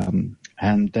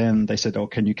 And then they said, oh,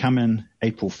 can you come in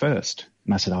April 1st?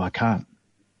 And I said, oh, I can't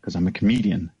because I'm a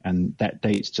comedian and that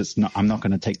date's just not, I'm not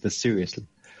going to take this seriously.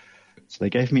 So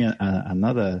they gave me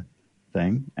another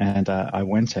thing and I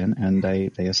went in and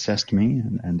they assessed me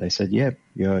and they said, yeah,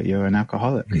 you're an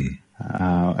alcoholic.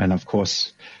 And of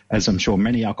course, as I'm sure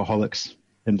many alcoholics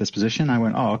in this position, I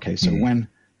went, oh, okay, so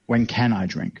when can I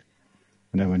drink?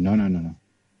 And they went, no,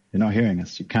 you're not hearing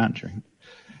us. You can't drink.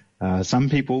 Some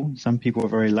people are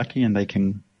very lucky and they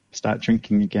can start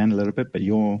drinking again a little bit, but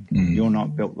you're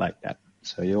not built like that.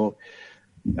 So you're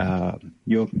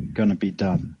going to be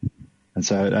done. And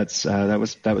so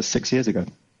that was 6 years ago.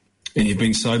 And you've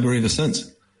been sober ever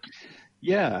since?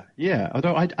 Yeah.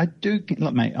 Although I do,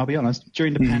 look, mate, I'll be honest,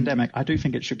 during the pandemic, I do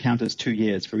think it should count as 2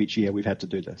 years for each year we've had to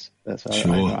do this.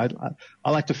 Sure.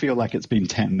 I like to feel like it's been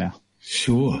 10 now.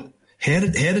 Sure. How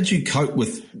did you cope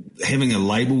with having a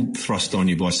label thrust on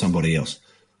you by somebody else?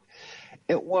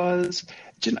 It was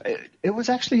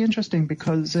actually interesting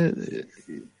because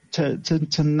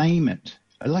to name it,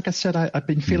 like I said, I've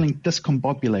been feeling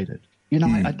discombobulated. You know,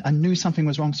 I knew something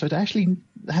was wrong. So to actually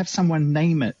have someone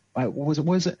name it, there was a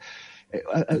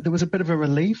bit of a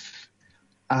relief,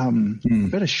 a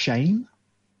bit of shame,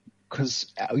 because,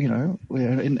 you know,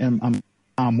 I'm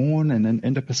Samoan and in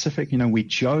Indo-Pacific, you know, we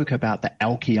joke about the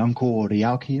Elkie uncle or the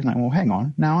Elkie. And like, well, hang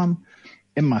on, now I'm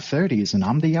in my 30s and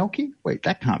I'm the Elkie? Wait,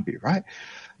 that can't be right.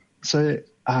 So,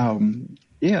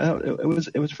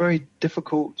 it was very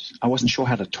difficult. I wasn't sure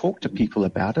how to talk to people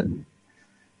about it.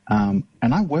 And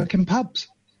I work in pubs.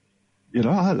 You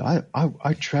know,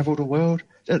 I travel the world.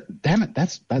 Damn it,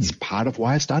 that's part of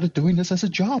why I started doing this as a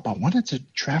job. I wanted to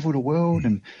travel the world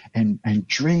and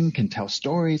drink and tell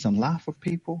stories and laugh with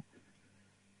people.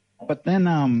 But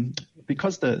then,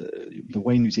 because the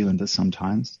way New Zealand is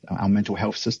sometimes, our mental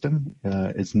health system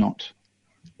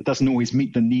it doesn't always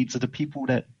meet the needs of the people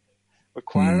that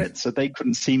require it. So they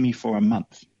couldn't see me for a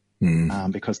month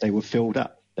because they were filled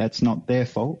up. That's not their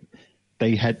fault.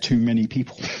 They had too many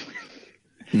people.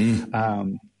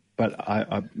 But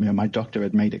you know, my doctor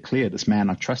had made it clear, this man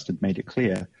I trusted made it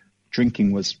clear,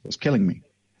 drinking was killing me.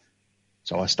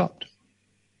 So I stopped.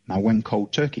 I went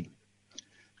cold turkey.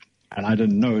 And I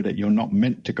didn't know that you're not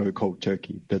meant to go cold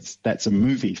turkey. That's a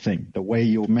movie thing. The way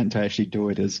you're meant to actually do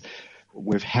it is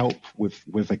with help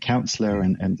with a counselor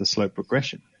and the slow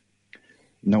progression.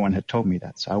 No one had told me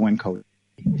that. So I went cold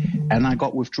and I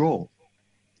got withdrawal.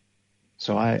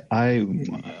 So I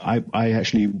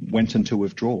actually went into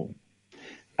withdrawal.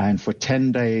 And for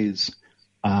 10 days,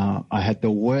 I had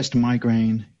the worst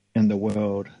migraine in the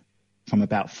world from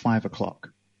about 5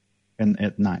 o'clock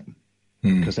at night.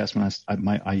 Because that's when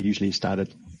I usually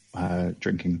started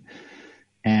drinking.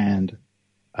 And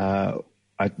if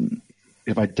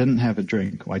I didn't have a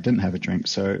drink, I didn't have a drink.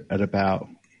 So at about,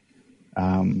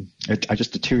 I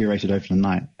just deteriorated over the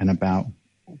night. And about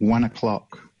 1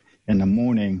 o'clock in the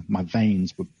morning, my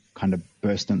veins would kind of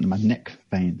burst into my neck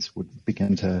veins would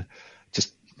begin to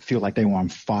just feel like they were on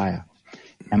fire.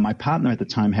 And my partner at the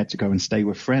time had to go and stay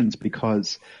with friends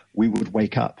because we would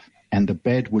wake up and the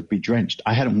bed would be drenched.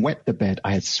 I hadn't wet the bed.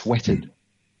 I had sweated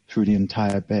through the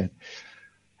entire bed.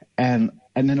 And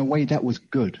in a way that was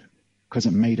good because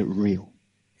it made it real.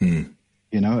 You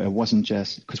know, it wasn't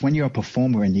just because when you're a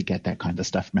performer and you get that kind of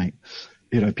stuff, mate,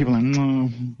 you know, people are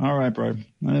like, all right, bro,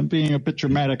 I'm being a bit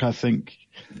dramatic, I think.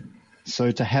 So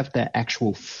to have that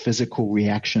actual physical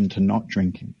reaction to not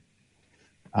drinking,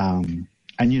 and,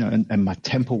 you know, and my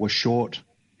temper was short,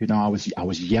 you know, I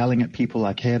was yelling at people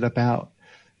I cared about.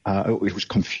 It was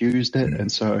confused it. And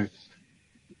so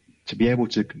to be able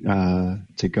to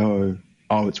go,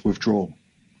 oh, it's withdrawal.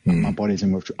 My body's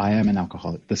in withdrawal. I am an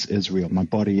alcoholic. This is real. My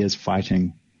body is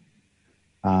fighting.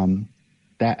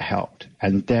 That helped.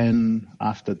 And then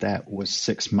after that was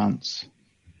 6 months.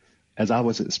 As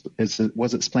it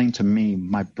was explained to me,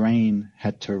 my brain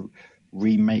had to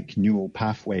remake neural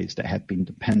pathways that had been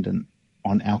dependent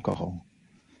on alcohol.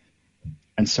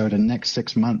 And so the next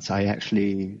 6 months,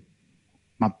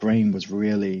 my brain was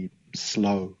really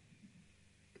slow.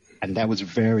 And that was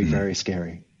very, very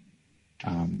scary.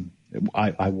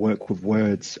 I work with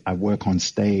words. I work on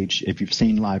stage. If you've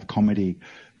seen live comedy,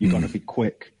 you've got to be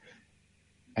quick.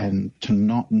 And to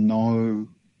not know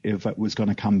if it was going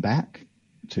to come back,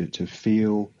 to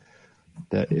feel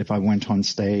that if I went on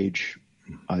stage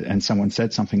and someone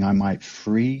said something, I might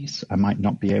freeze. I might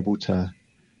not be able to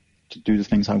do the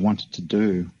things I wanted to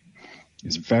do.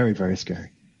 It's very, very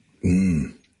scary.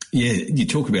 Yeah, you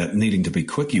talk about needing to be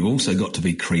quick. You also got to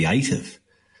be creative.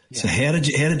 Yeah. So how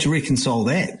did you reconcile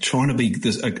that? Trying to be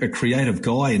a creative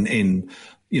guy and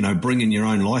you know, bringing your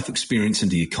own life experience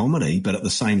into your comedy, but at the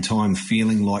same time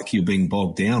feeling like you're being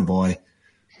bogged down by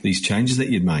these changes that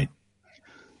you'd made.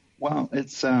 Well,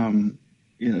 it's you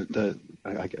know,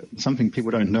 something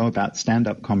people don't know about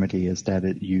stand-up comedy is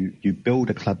that you build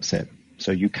a club set.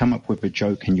 So you come up with a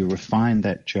joke and you refine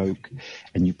that joke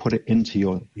and you put it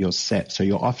into your set. So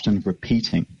you're often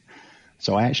repeating.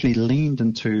 So I actually leaned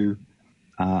into,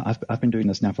 I've been doing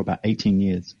this now for about 18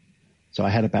 years. So I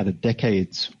had about a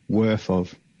decade's worth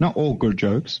of, not all good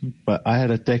jokes, but I had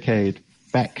a decade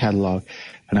back catalog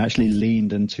and I actually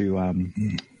leaned into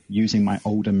using my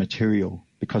older material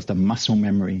because the muscle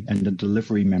memory and the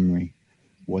delivery memory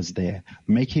was there.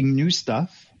 Making new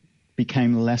stuff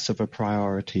became less of a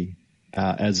priority.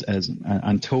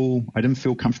 Until I didn't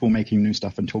feel comfortable making new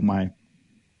stuff until my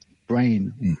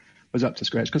brain was up to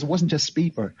scratch because it wasn't just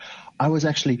speedboat. I was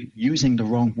actually using the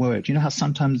wrong word. You know how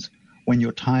sometimes when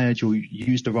you're tired you'll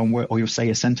use the wrong word or you'll say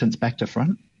a sentence back to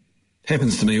front?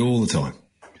 Happens to me all the time.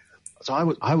 So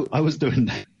I was doing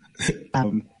that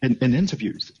in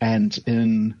interviews and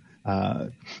in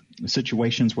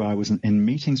situations where I was in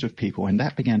meetings with people, and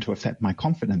that began to affect my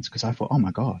confidence because I thought, oh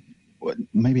my God,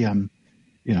 maybe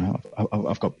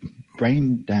I've got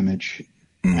brain damage,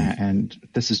 and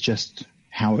this is just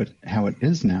how it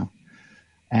is now.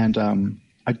 And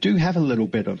I do have a little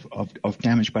bit of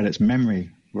damage, but it's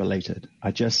memory related.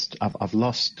 I've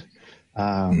lost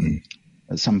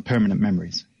some permanent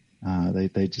memories.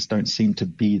 They just don't seem to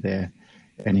be there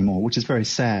anymore, which is very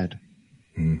sad.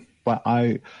 But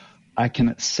I can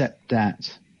accept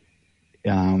that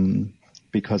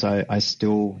because I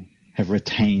still have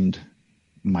retained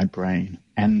my brain,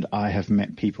 and I have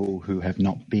met people who have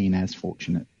not been as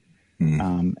fortunate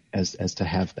as to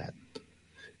have that.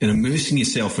 And immersing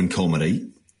yourself in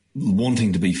comedy,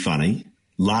 wanting to be funny,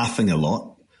 laughing a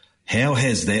lot, how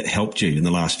has that helped you in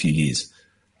the last few years?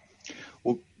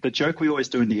 Well, the joke we always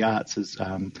do in the arts is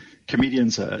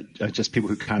comedians are just people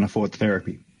who can't afford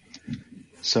therapy.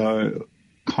 So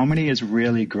comedy is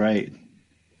really great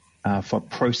for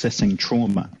processing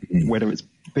trauma, whether it's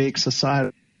big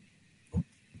societal,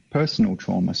 personal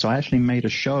trauma. So I actually made a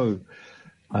show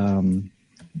when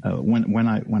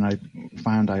I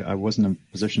found I wasn't in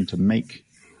a position to make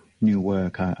new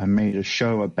work. I made a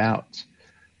show about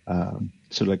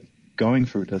sort of going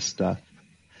through this stuff.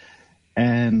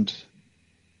 And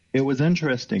it was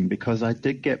interesting because I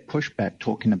did get pushback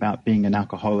talking about being an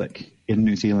alcoholic in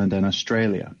New Zealand and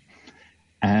Australia.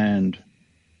 And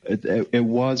it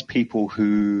was people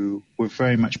who were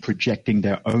very much projecting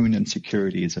their own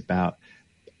insecurities about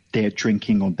their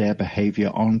drinking or their behavior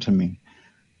onto me.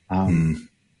 And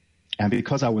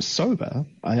because I was sober,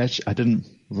 I didn't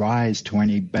rise to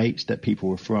any bait that people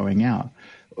were throwing out.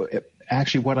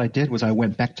 Actually, what I did was I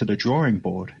went back to the drawing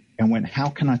board and went, how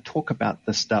can I talk about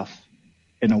this stuff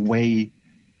in a way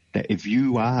that if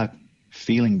you are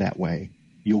feeling that way,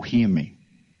 you'll hear me?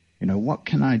 What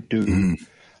can I do?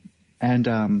 And,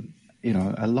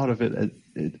 a lot of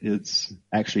it's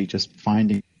actually just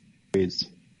finding ways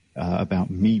about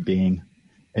me being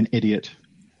an idiot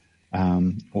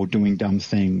or doing dumb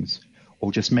things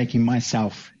or just making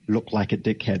myself look like a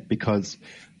dickhead, because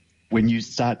when you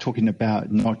start talking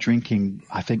about not drinking,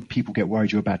 I think people get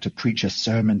worried you're about to preach a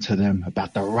sermon to them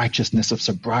about the righteousness of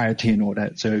sobriety and all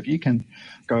that. So if you can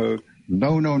go,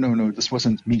 no, this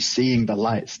wasn't me seeing the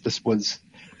lights. This was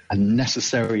a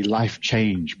necessary life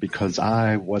change because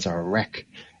I was a wreck.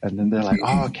 And then they're like,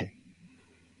 oh, okay.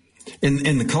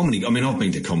 And the comedy, I've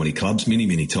been to comedy clubs many,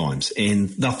 many times, and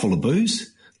they're full of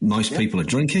booze. Most people are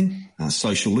drinking,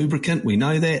 social lubricant. We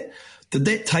know that. Did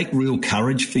that take real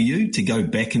courage for you to go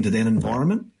back into that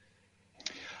environment?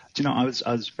 Do you know, I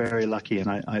was very lucky, and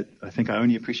I think I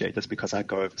only appreciate this because I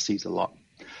go overseas a lot.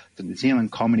 The New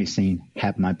Zealand comedy scene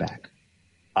had my back.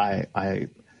 I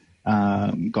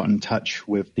got in touch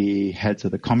with the heads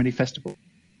of the comedy festival.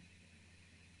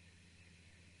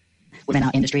 Within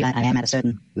our industry, I am at a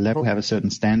certain level, have a certain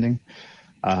standing,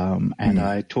 and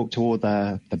I talked to all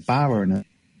the bar owners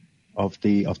of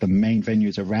the main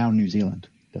venues around New Zealand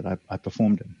that I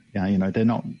performed in. Yeah, they're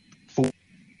not full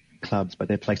clubs, but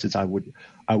they're places I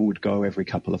would go every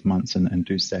couple of months and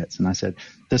do sets. And I said,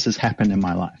 this has happened in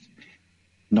my life.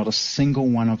 Not a single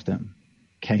one of them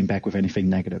came back with anything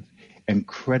negative.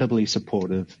 Incredibly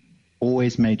supportive.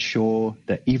 Always made sure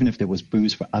that even if there was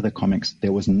booze for other comics,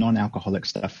 there was non-alcoholic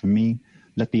stuff for me.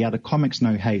 Let the other comics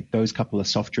know, hey, those couple of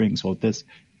soft drinks or this,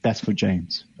 that's for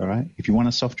James. All right. If you want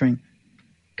a soft drink,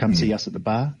 come see us at the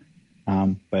bar.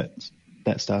 But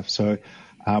that stuff. So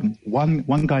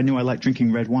one guy knew I liked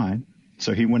drinking red wine,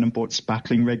 so he went and bought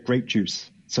sparkling red grape juice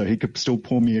so he could still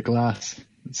pour me a glass.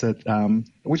 Said,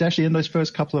 which actually in those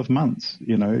first couple of months,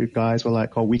 guys were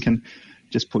like, oh, we can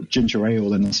just put ginger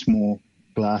ale in a small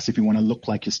glass if you want to look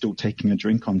like you're still taking a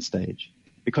drink on stage.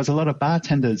 Because a lot of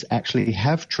bartenders actually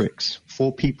have tricks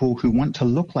for people who want to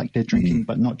look like they're drinking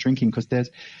but not drinking, because there's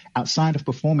outside of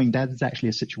performing, that is actually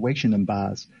a situation in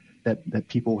bars that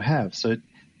people have. So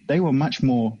they were much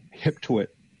more hip to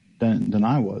it than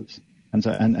I was.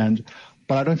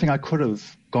 But I don't think I could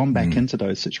have gone back into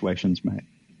those situations, mate.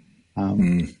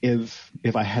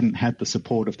 If I hadn't had the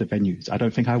support of the venues, I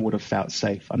don't think I would have felt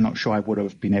safe. I'm not sure I would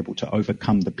have been able to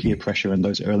overcome the peer pressure in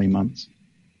those early months.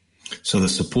 So the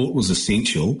support was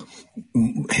essential.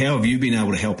 How have you been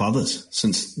able to help others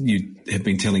since you have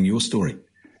been telling your story?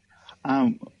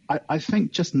 I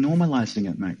think just normalizing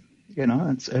it, mate.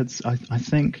 I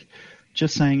think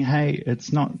just saying, hey,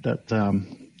 it's not that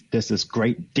there's this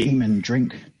great demon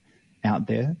drink out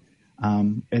there.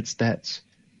 It's that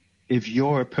if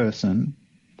you're a person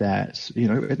that,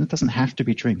 it doesn't have to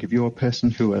be drink. If you're a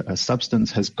person who a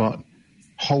substance has got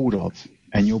hold of,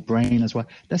 and your brain as well,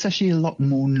 that's actually a lot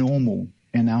more normal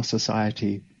in our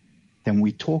society than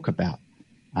we talk about.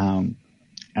 And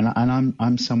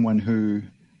I'm someone who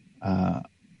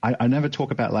I never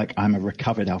talk about like I'm a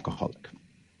recovered alcoholic,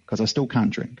 because I still can't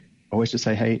drink. I always just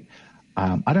say, hey,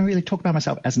 I don't really talk about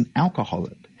myself as an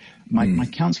alcoholic. My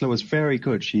counselor was very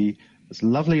good. She was a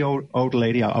lovely old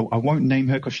lady. I won't name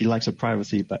her because she likes her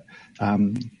privacy, but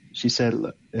she said,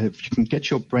 look, if you can get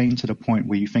your brain to the point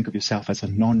where you think of yourself as a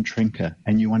non-drinker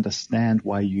and you understand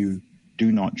why you do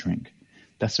not drink,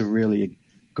 that's a really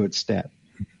good step.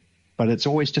 But it's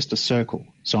always just a circle.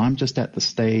 So I'm just at the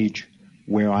stage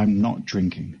where I'm not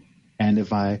drinking. And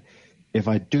if I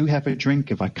do have a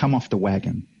drink, if I come off the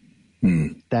wagon,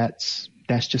 that's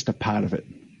just a part of it.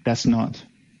 That's not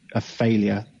a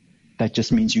failure. That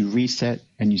just means you reset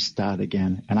and you start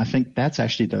again. And I think that's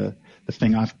actually the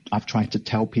thing I've tried to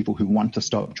tell people who want to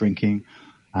stop drinking,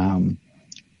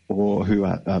 or who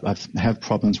have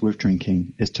problems with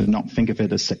drinking, is to not think of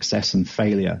it as success and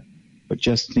failure, but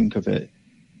just think of it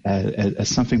as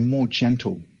something more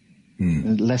gentle,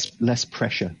 less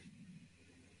pressure.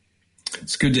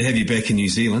 It's good to have you back in New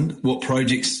Zealand. What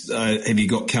projects have you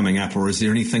got coming up, or is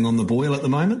there anything on the boil at the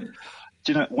moment?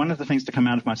 Do you know, one of the things to come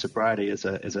out of my sobriety is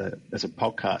a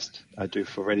podcast I do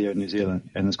for Radio New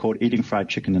Zealand, and it's called Eating Fried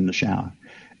Chicken in the Shower.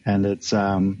 And it's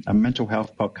a mental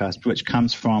health podcast which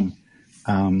comes from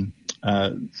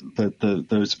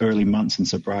those early months in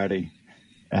sobriety.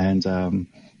 And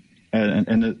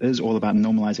it is all about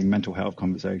normalizing mental health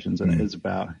conversations, and it is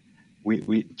about,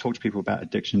 we talk to people about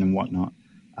addiction and whatnot.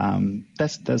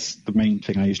 That's the main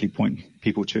thing I usually point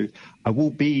people to. I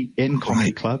will be in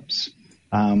comedy clubs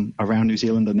around New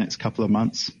Zealand the next couple of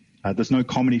months. There's no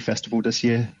comedy festival this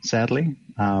year, sadly.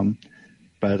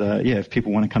 But if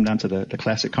people want to come down to the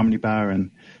Classic Comedy Bar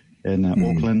in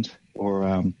Auckland,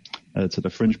 or to the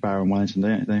Fringe Bar in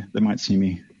Wellington, they might see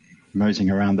me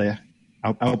moseying around there.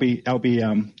 I'll be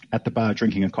at the bar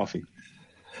drinking a coffee.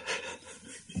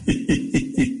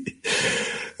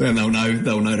 Then they'll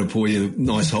know to pour you a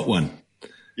nice hot one.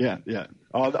 Yeah.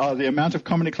 Oh, the amount of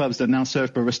comedy clubs that now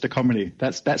serve barista comedy.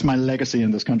 That's my legacy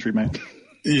in this country, mate.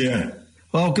 Yeah.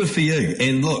 Well, good for you.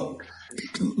 And look,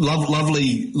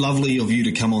 lovely of you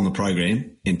to come on the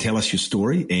program and tell us your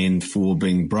story, and for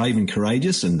being brave and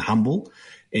courageous and humble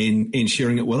and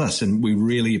sharing it with us. And we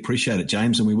really appreciate it,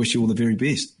 James, and we wish you all the very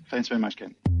best. Thanks very much,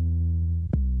 Ken.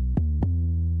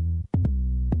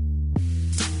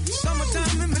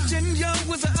 Summertime in Virginia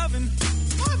was an oven.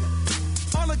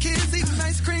 All the kids eating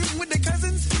ice cream with their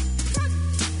cousins.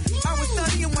 I was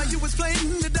studying while you was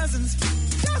playing the dozens.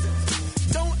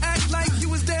 Don't act like you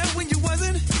was there when you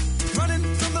wasn't. Running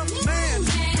from the man,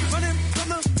 running from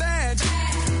the badge.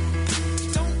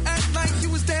 Don't act like you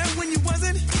was there when you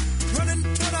wasn't. Running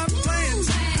toward our plans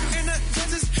in the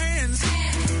judge's hands.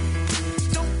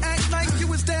 Don't act like you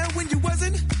was there when you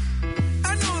wasn't.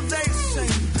 I know they say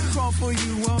crawl for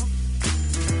you all,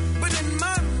 but in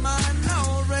my mind I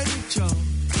already chose.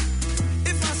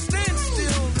 If I stand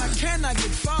still, I cannot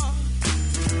get far.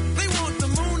 They want the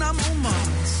moon, I'm on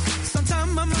Mars.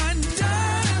 Sometimes my mind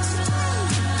dies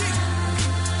deep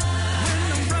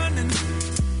when I'm running.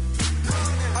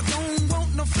 I don't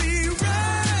want no free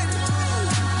ride.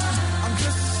 I'm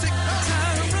just sick and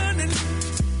tired of running.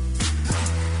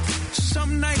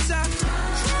 Some nights I cry,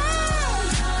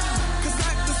 'cause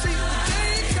I can see the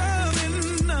day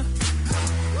coming.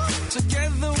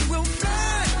 Together we'll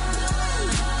fly.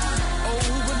 Oh,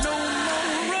 but no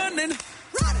more running.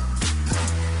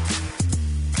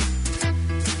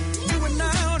 You and I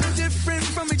are different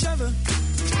from each other.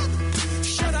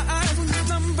 Shut our eyes when we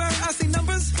number. I see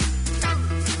numbers.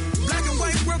 Black and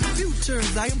white world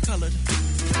computers. I am colored.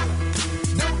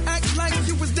 Don't act like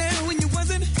you was there when you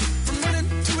wasn't. From running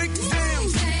to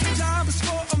exams, job is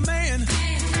for a man.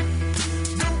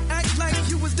 Don't act like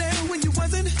you was there when you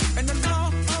wasn't. And the law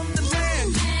of the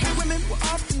land, where women were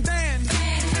often banned.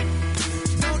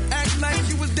 Don't act like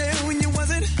you was there when you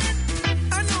wasn't.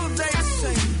 I know they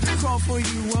say crawl for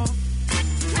you all,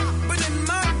 but in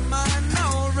my mind I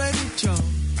already chose.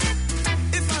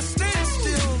 If I stand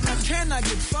still, I cannot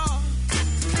get far.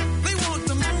 They want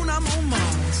the moon, I'm on Mars.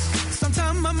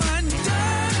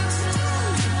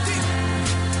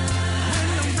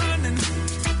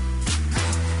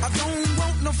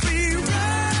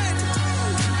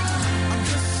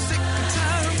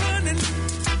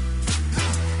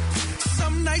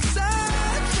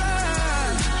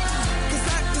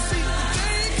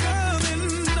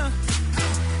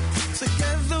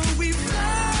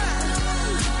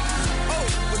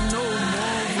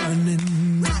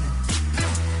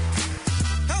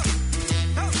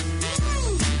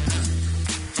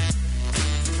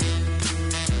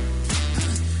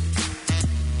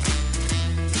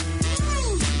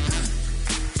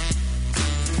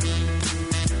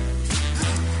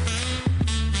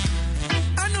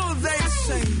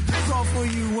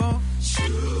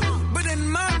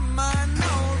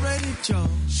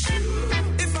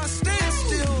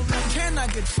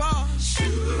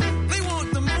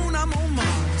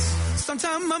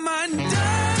 my mind does.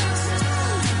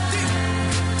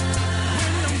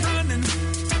 When I'm running,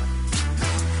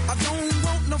 I don't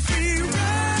want no free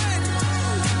ride.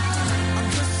 I'm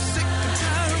just sick and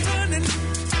tired of running.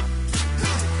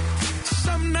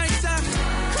 Some nights I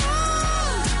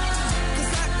call,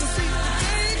 'cause I can see the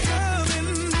day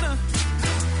coming.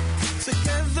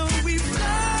 Together we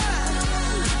fly,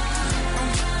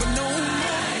 but no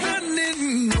more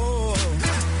running, no.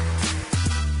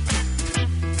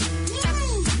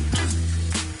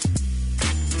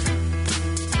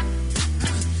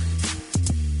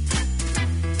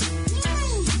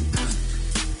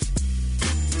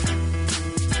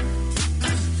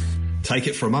 Take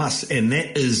It From Us, and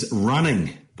that is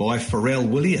Running by Pharrell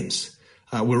Williams.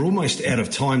 We're almost out of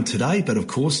time today, but of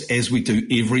course, as we do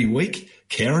every week,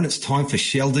 Karen, it's time for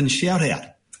Sheldon's Shout Out.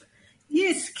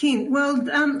 Yes, Kent. Well,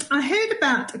 I heard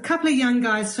about a couple of young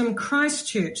guys from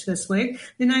Christchurch this week.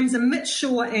 Their names are Mitch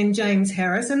Shaw and James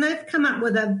Harris, and they've come up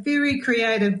with a very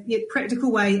creative yet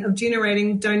practical way of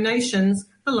generating donations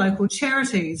for local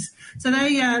charities. So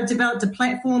they developed a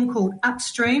platform called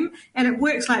Upstream, and it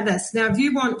works like this. Now, if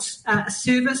you want a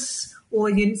service, or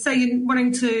you say you're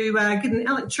wanting to get an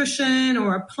electrician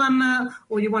or a plumber,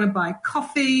 or you want to buy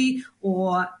coffee,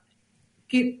 or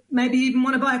maybe even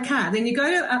want to buy a car, then you go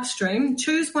to Upstream,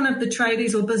 choose one of the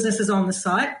tradies or businesses on the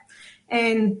site,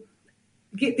 and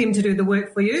get them to do the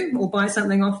work for you or buy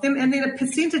something off them, and then a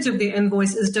percentage of their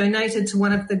invoice is donated to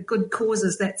one of the good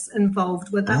causes that's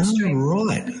involved with Upstream. Oh,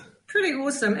 right. Pretty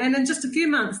awesome. And in just a few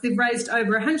months, they've raised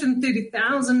over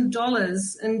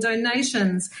 $130,000 in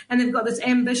donations, and they've got this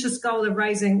ambitious goal of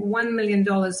raising $1 million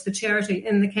for charity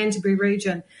in the Canterbury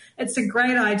region. It's a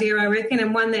great idea, I reckon,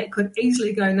 and one that could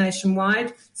easily go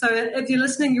nationwide. So if you're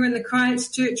listening, you're in the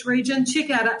Christchurch region, check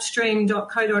out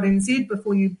upstream.co.nz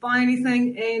before you buy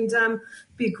anything, and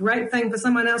be a great thing for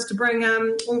someone else to bring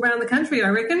all around the country, I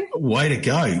reckon. Way to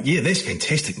go. Yeah, that's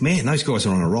fantastic. Man, those guys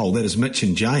are on a roll. That is Mitch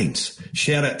and James.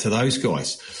 Shout out to those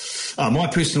guys. My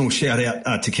personal shout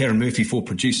out to Karen Murphy for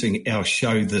producing our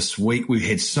show this week. We've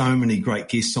had so many great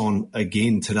guests on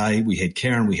again today. We had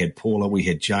Karen, we had Paula, we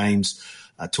had James.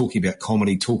 Talking about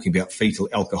comedy, talking about fetal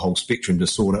alcohol spectrum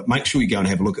disorder. Make sure you go and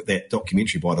have a look at that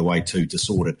documentary, by the way, too,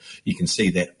 Disordered. You can see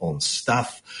that on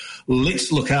Stuff.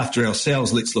 Let's look after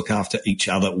ourselves. Let's look after each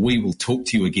other. We will talk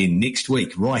to you again next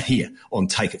week right here on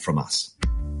Take It From Us.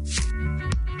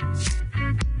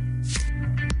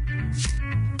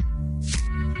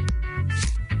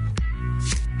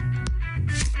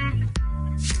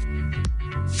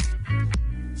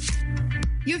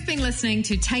 You've been listening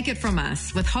to Take It From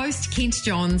Us with host Kent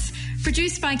Johns,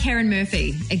 produced by Karen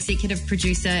Murphy, executive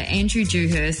producer Andrew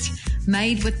Dewhurst,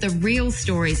 made with the real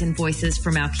stories and voices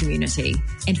from our community.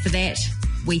 And for that,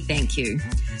 we thank you.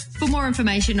 For more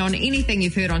information on anything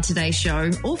you've heard on today's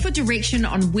show, or for direction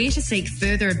on where to seek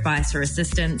further advice or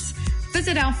assistance,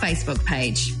 visit our Facebook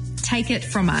page, Take It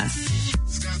From Us.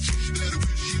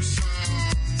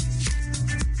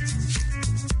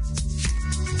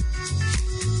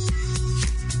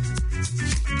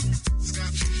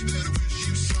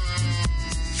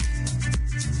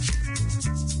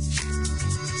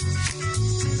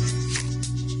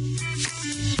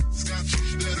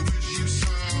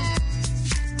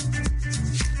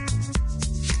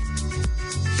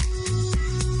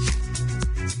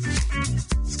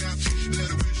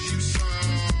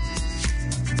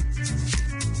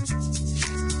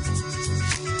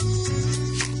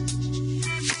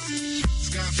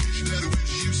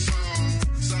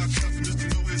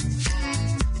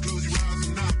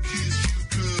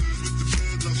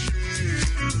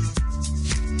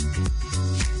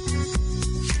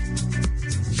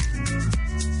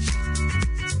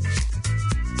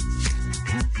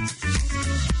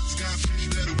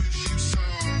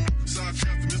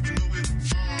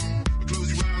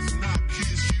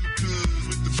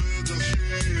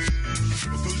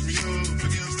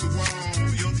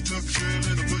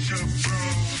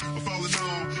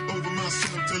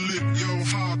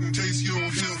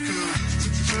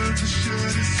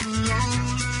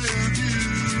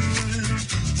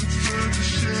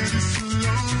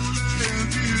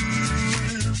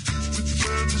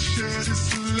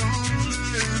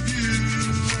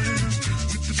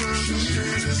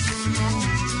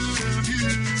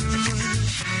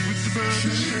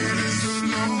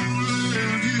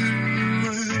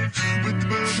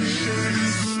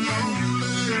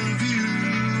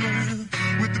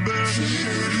 With the